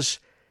because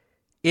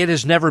it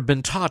has never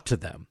been taught to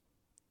them.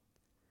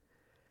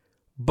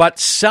 But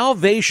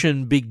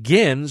salvation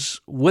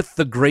begins with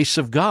the grace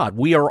of God.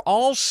 We are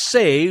all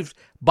saved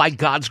by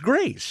God's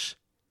grace.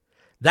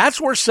 That's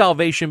where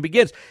salvation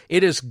begins.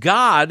 It is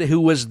God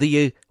who was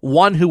the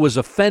one who was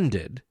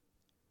offended.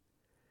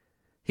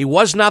 He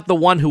was not the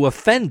one who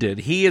offended.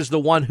 He is the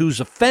one who's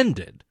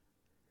offended.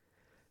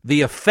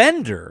 The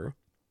offender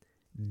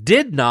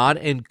did not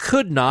and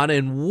could not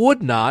and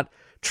would not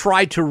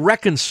try to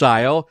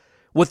reconcile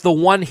with the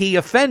one he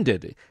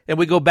offended. And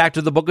we go back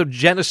to the book of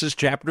Genesis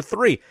chapter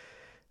 3.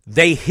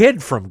 They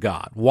hid from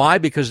God. Why?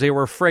 Because they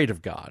were afraid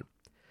of God.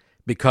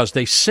 Because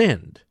they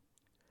sinned.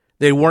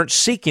 They weren't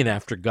seeking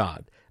after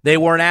God. They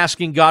weren't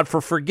asking God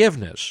for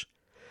forgiveness.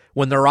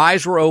 When their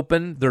eyes were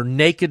open, their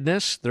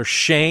nakedness, their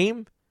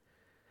shame,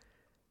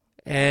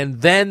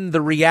 and then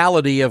the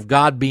reality of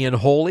God being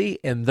holy,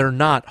 and they're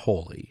not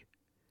holy.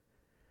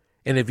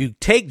 And if you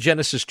take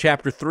Genesis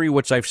chapter 3,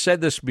 which I've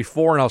said this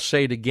before and I'll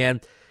say it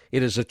again,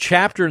 it is a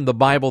chapter in the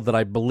Bible that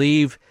I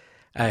believe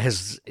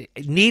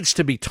needs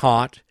to be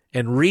taught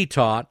and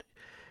retaught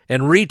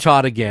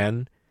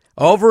again,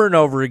 over and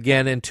over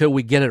again until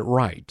we get it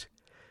right,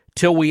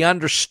 till we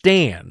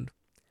understand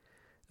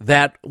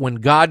that when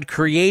God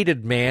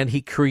created man,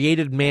 he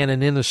created man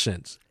in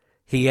innocence.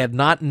 He had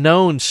not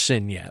known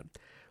sin yet.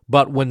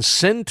 But when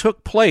sin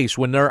took place,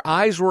 when their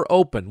eyes were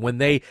open, when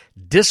they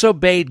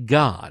disobeyed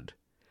God,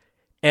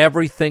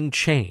 everything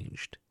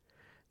changed.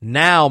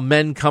 Now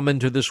men come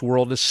into this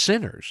world as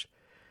sinners.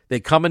 They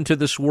come into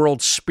this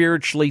world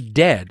spiritually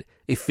dead,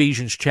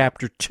 Ephesians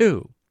chapter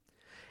 2.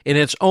 And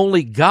it's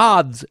only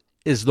God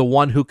is the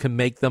one who can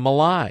make them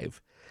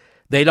alive.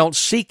 They don't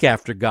seek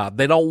after God.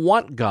 They don't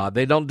want God.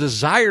 They don't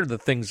desire the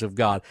things of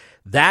God.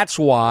 That's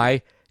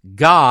why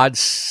God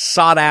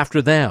sought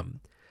after them.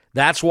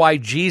 That's why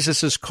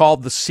Jesus is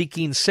called the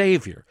seeking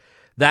Savior.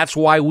 That's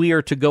why we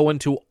are to go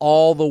into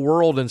all the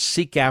world and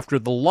seek after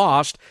the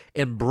lost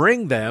and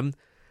bring them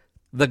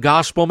the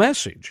gospel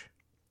message.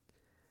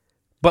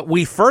 But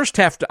we first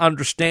have to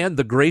understand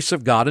the grace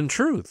of God in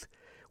truth.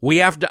 We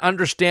have to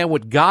understand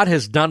what God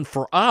has done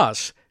for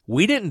us.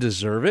 We didn't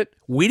deserve it.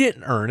 We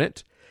didn't earn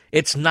it.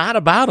 It's not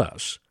about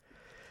us.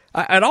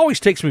 It always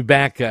takes me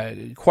back,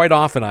 quite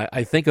often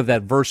I think of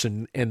that verse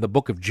in the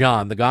book of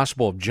John, the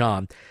Gospel of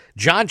John,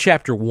 John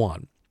chapter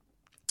 1,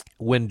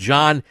 when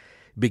John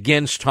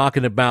begins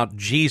talking about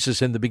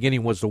Jesus. In the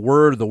beginning was the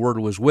Word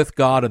was with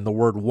God, and the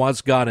Word was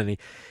God, and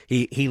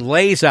he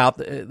lays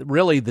out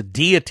really the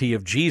deity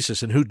of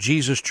Jesus and who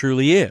Jesus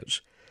truly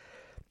is.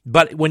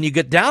 But when you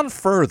get down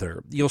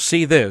further, you'll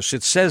see this.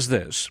 It says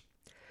this,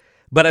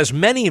 but as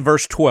many, in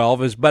verse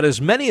 12, but as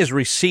many as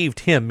received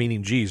him,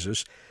 meaning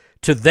Jesus,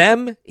 to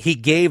them he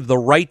gave the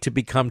right to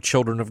become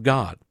children of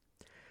God,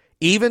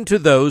 even to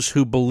those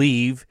who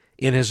believe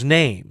in his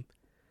name,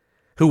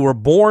 who were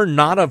born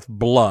not of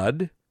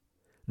blood,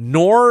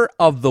 nor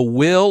of the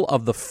will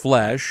of the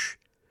flesh,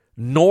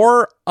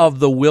 nor of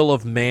the will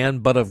of man,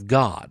 but of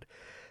God.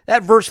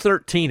 That verse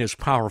 13 is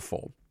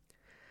powerful.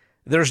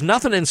 There's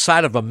nothing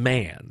inside of a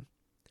man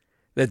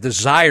that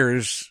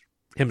desires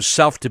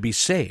himself to be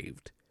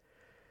saved.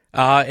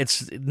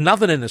 It's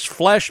nothing in his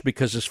flesh,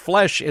 because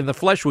in the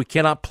flesh we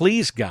cannot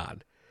please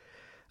God.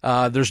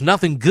 There's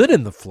nothing good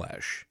in the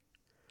flesh.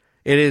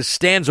 It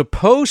stands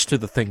opposed to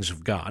the things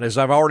of God, as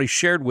I've already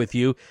shared with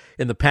you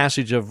in the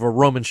passage of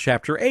Romans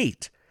chapter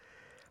 8.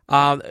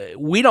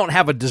 We don't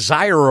have a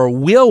desire or a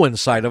will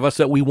inside of us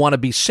that we want to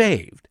be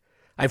saved.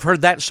 I've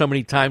heard that so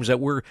many times that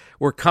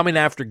we're coming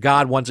after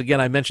God. Once again,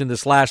 I mentioned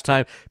this last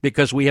time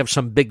because we have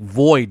some big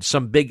void,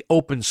 some big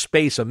open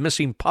space, a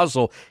missing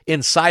puzzle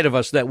inside of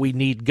us that we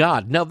need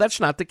God. No, that's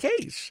not the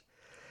case.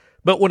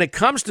 But when it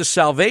comes to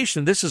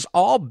salvation, this is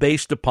all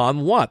based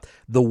upon what?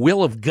 The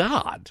will of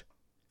God.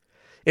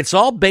 It's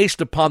all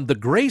based upon the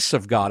grace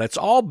of God. It's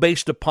all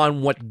based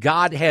upon what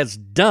God has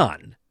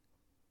done.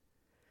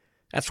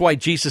 That's why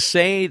Jesus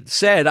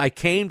said, I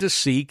came to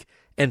seek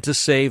and to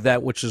save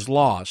that which is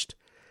lost.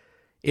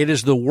 It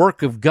is the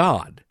work of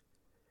God.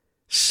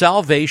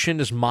 Salvation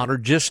is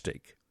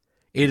monergistic.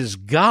 It is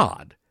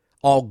God.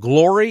 All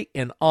glory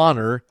and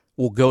honor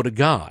will go to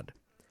God.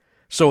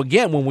 So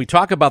again, when we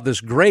talk about this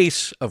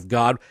grace of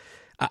God,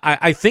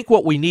 I think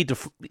what we need to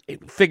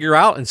figure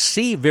out and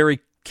see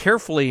very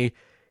carefully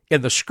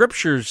in the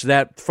Scriptures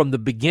that from the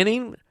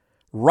beginning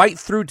right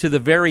through to the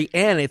very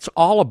end, it's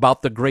all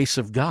about the grace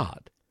of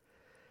God.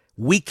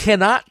 We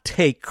cannot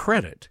take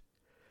credit.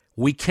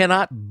 We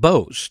cannot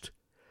boast.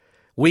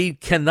 We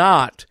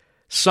cannot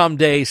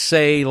someday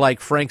say, like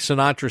Frank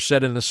Sinatra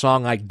said in the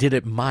song, I did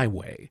it my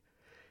way.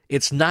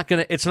 It's not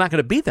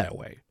gonna be that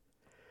way.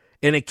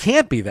 And it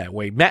can't be that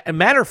way.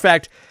 Matter of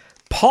fact,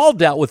 Paul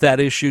dealt with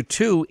that issue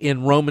too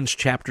in Romans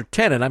chapter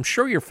 10, and I'm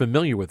sure you're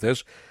familiar with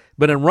this,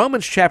 but in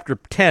Romans chapter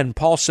 10,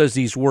 Paul says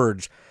these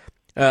words,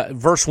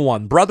 verse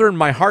 1, Brethren,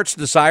 my heart's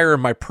desire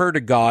and my prayer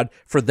to God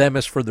for them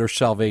is for their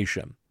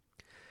salvation,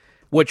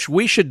 which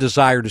we should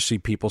desire to see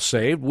people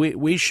saved.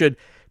 We should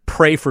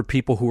pray for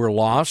people who are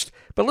lost.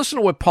 But listen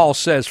to what Paul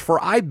says,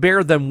 for I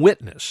bear them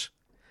witness.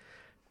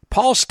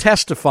 Paul's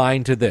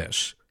testifying to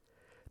this,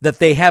 that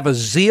they have a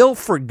zeal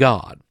for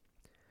God.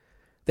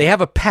 They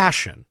have a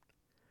passion.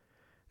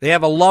 They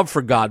have a love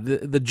for God.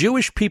 The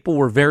Jewish people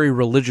were very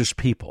religious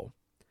people.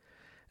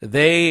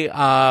 They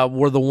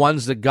were the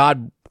ones that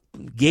God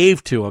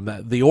gave to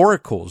them, the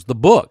oracles, the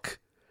book,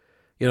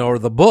 or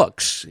the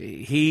books.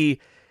 They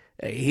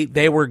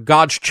were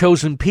God's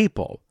chosen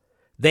people.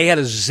 They had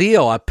a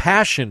zeal, a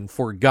passion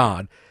for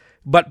God.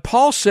 But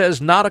Paul says,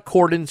 not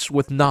accordance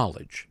with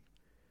knowledge.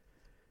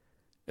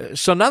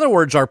 So in other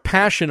words, our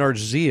passion, our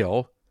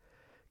zeal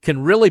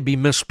can really be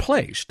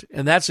misplaced.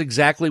 And that's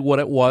exactly what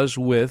it was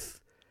with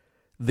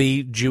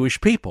the Jewish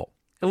people.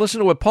 And listen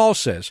to what Paul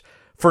says.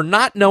 For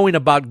not knowing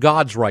about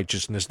God's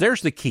righteousness,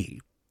 there's the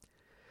key.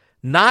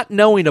 Not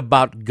knowing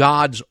about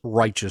God's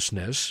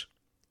righteousness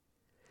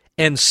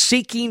and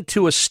seeking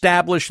to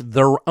establish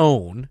their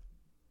own,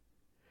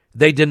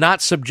 they did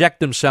not subject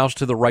themselves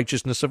to the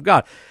righteousness of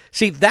God.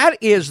 See, that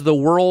is the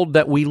world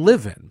that we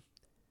live in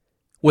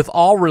with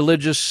all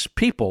religious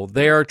people.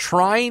 They are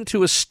trying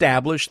to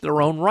establish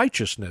their own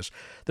righteousness.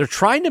 They're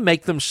trying to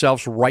make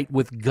themselves right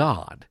with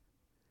God.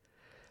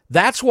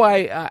 That's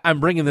why I'm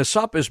bringing this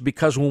up, is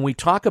because when we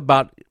talk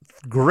about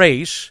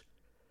grace,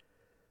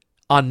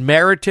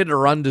 unmerited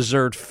or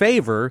undeserved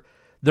favor,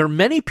 there are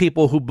many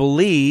people who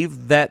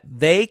believe that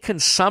they can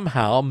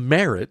somehow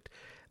merit,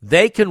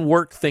 they can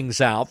work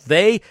things out,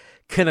 they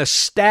can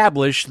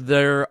establish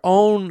their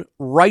own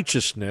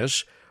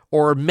righteousness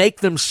or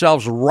make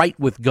themselves right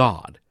with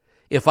God.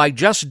 If I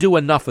just do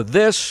enough of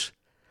this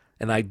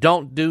and I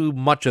don't do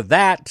much of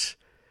that,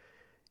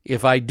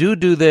 if I do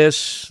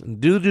this and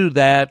do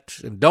that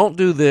and don't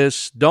do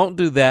this, don't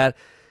do that,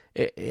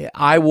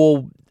 I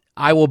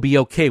will be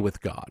okay with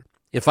God.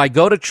 If I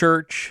go to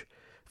church,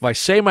 if I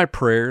say my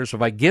prayers,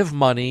 if I give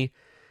money,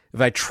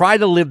 if I try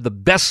to live the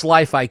best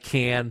life I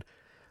can,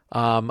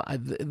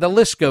 the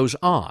list goes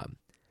on.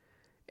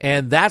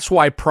 And that's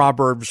why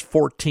Proverbs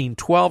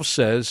 14:12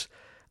 says,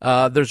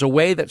 there's a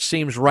way that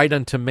seems right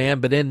unto man,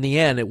 but in the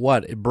end,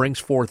 it brings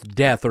forth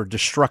death or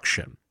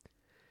destruction.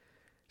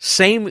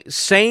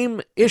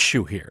 Same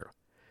issue here.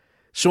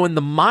 So in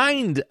the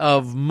mind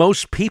of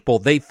most people,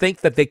 they think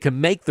that they can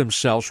make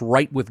themselves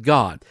right with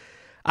God.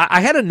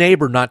 I had a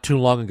neighbor not too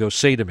long ago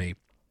say to me,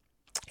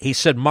 he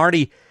said,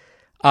 Marty,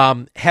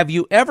 have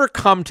you ever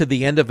come to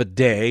the end of a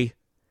day,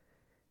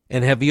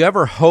 and have you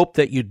ever hoped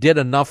that you did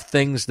enough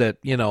things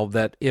that,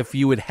 that if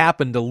you would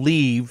happen to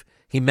leave,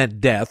 he meant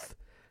death,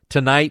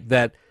 tonight,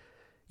 that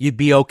you'd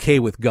be okay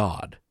with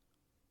God?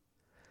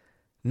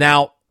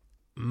 Now,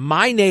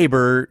 my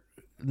neighbor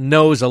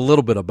knows a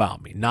little bit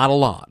about me, not a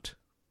lot.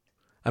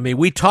 I mean,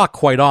 we talk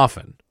quite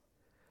often.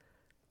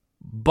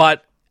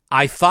 But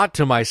I thought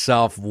to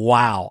myself,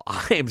 wow,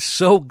 I am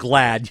so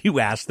glad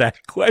you asked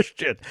that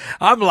question.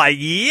 I'm like,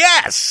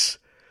 yes,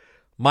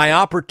 my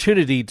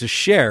opportunity to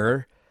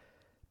share.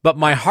 But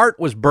my heart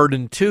was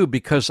burdened too,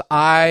 because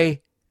I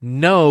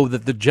know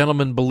that the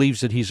gentleman believes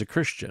that he's a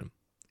Christian.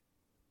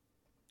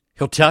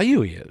 He'll tell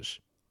you he is.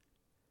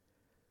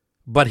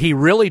 But he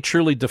really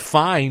truly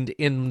defined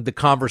in the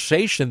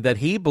conversation that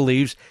he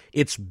believes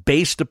it's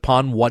based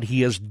upon what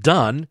he has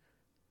done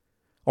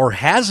or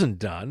hasn't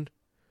done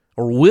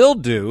or will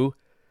do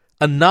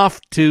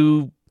enough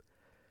to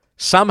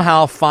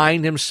somehow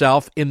find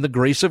himself in the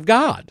grace of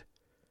God.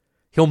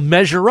 He'll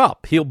measure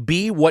up. He'll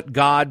be what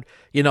God,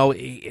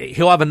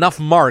 he'll have enough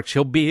marks.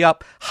 He'll be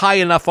up high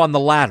enough on the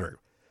ladder.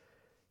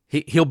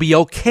 He'll be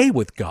okay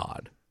with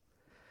God.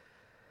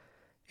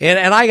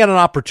 And I got an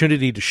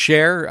opportunity to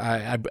share.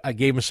 I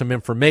gave him some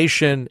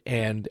information,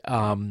 and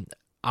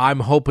I'm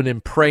hoping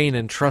and praying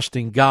and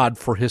trusting God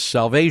for his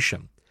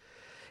salvation.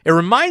 It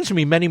reminds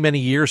me many, many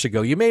years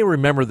ago, you may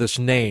remember this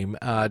name,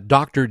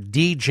 Dr.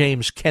 D.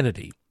 James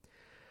Kennedy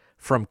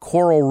from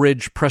Coral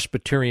Ridge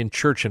Presbyterian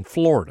Church in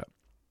Florida.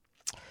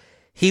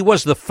 He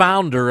was the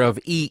founder of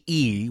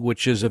EE,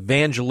 which is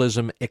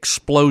Evangelism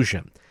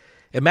Explosion.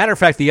 As a matter of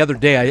fact, the other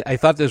day, I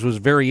thought this was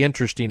very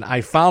interesting.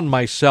 I found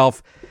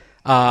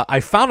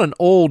an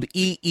old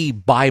EE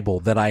Bible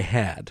that I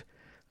had.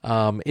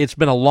 It's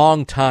been a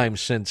long time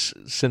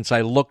since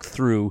I looked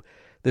through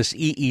this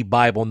EE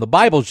Bible, and the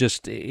Bible's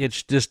just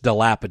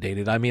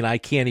dilapidated. I mean, I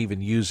can't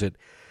even use it.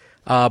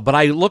 But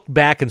I looked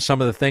back in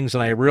some of the things,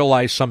 and I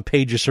realized some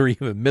pages are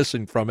even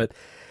missing from it.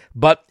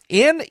 But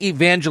in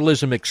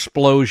Evangelism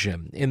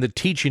Explosion, in the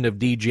teaching of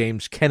D.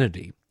 James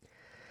Kennedy,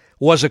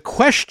 was a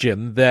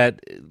question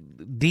that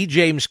D.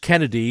 James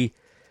Kennedy,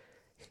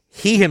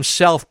 he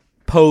himself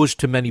posed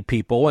to many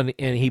people, and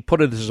he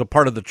put it as a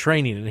part of the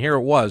training, and here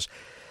it was.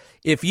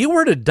 If you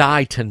were to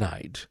die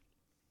tonight,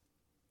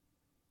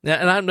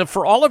 and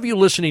for all of you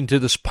listening to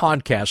this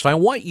podcast, I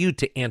want you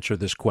to answer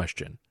this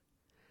question.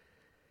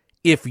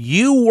 If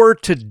you were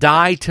to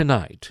die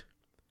tonight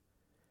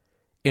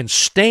and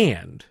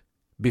stand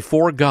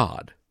before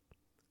God,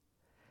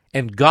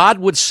 and God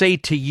would say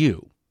to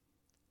you,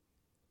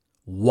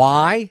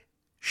 why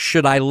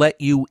should I let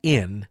you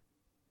in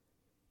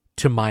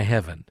to my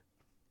heaven?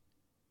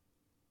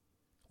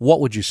 What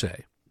would you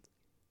say?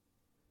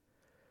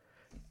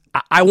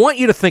 I want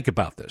you to think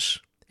about this,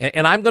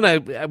 and I'm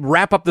going to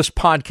wrap up this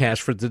podcast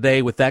for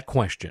today with that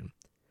question.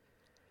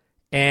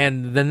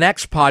 And the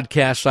next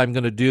podcast I'm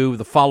going to do,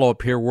 the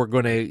follow-up here, we're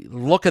going to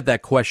look at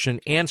that question,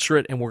 answer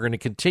it, and we're going to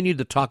continue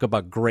to talk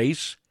about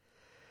grace,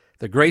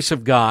 the grace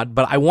of God.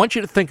 But I want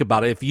you to think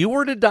about it. If you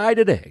were to die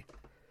today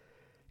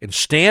and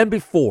stand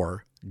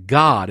before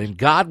God, and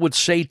God would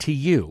say to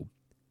you,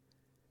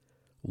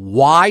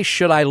 why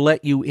should I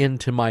let you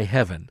into my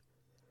heaven?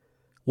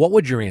 What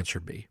would your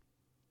answer be?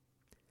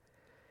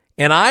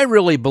 And I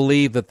really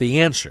believe that the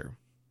answer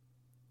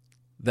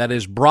that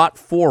is brought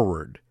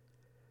forward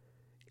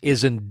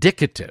is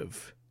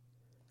indicative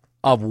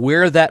of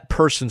where that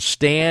person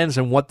stands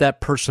and what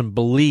that person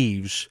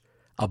believes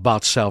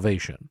about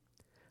salvation.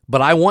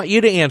 But I want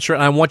you to answer it,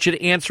 and I want you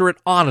to answer it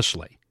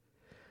honestly.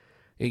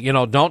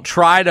 Don't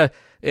try to,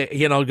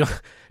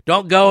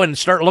 don't go and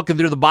start looking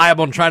through the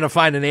Bible and trying to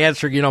find an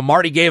answer.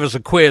 Marty gave us a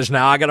quiz.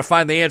 Now I got to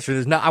find the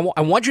answer. Now,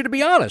 I want you to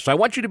be honest. I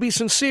want you to be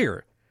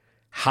sincere.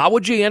 How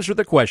would you answer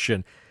the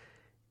question,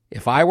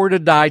 if I were to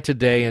die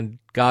today and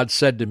God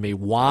said to me,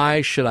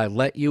 why should I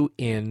let you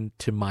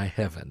into my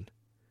heaven?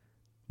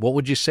 What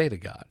would you say to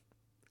God?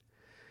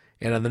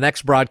 And on the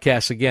next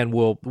broadcast, again,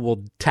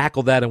 we'll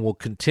tackle that, and we'll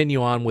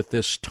continue on with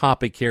this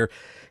topic here.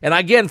 And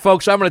again,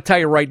 folks, I'm going to tell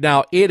you right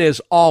now, it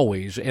is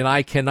always, and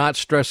I cannot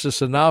stress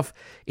this enough,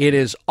 it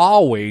is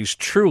always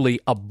truly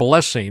a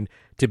blessing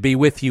to be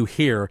with you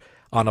here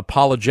on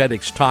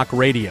Apologetics Talk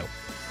Radio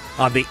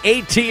on the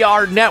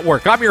ATR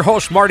Network. I'm your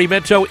host, Marty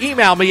Minto.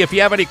 Email me if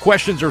you have any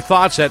questions or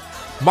thoughts at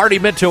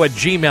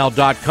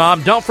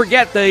martyminto@gmail.com. Don't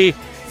forget the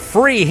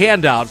free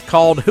handout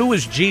called Who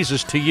is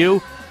Jesus to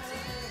You?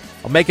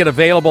 I'll make it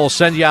available. I'll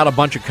send you out a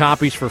bunch of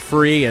copies for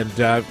free,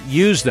 and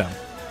use them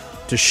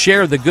to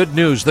share the good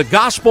news, the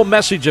gospel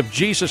message of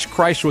Jesus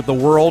Christ with the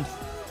world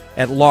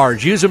at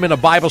large. Use them in a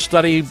Bible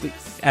study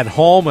at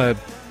home,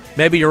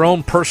 maybe your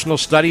own personal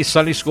study,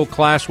 Sunday school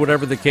class,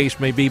 whatever the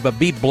case may be, but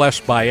be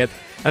blessed by it.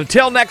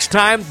 Until next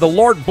time, the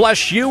Lord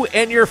bless you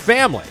and your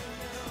family.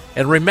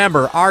 And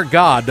remember, our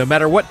God, no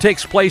matter what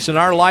takes place in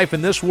our life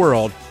in this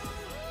world,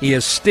 He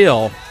is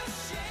still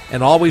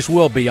and always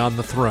will be on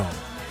the throne.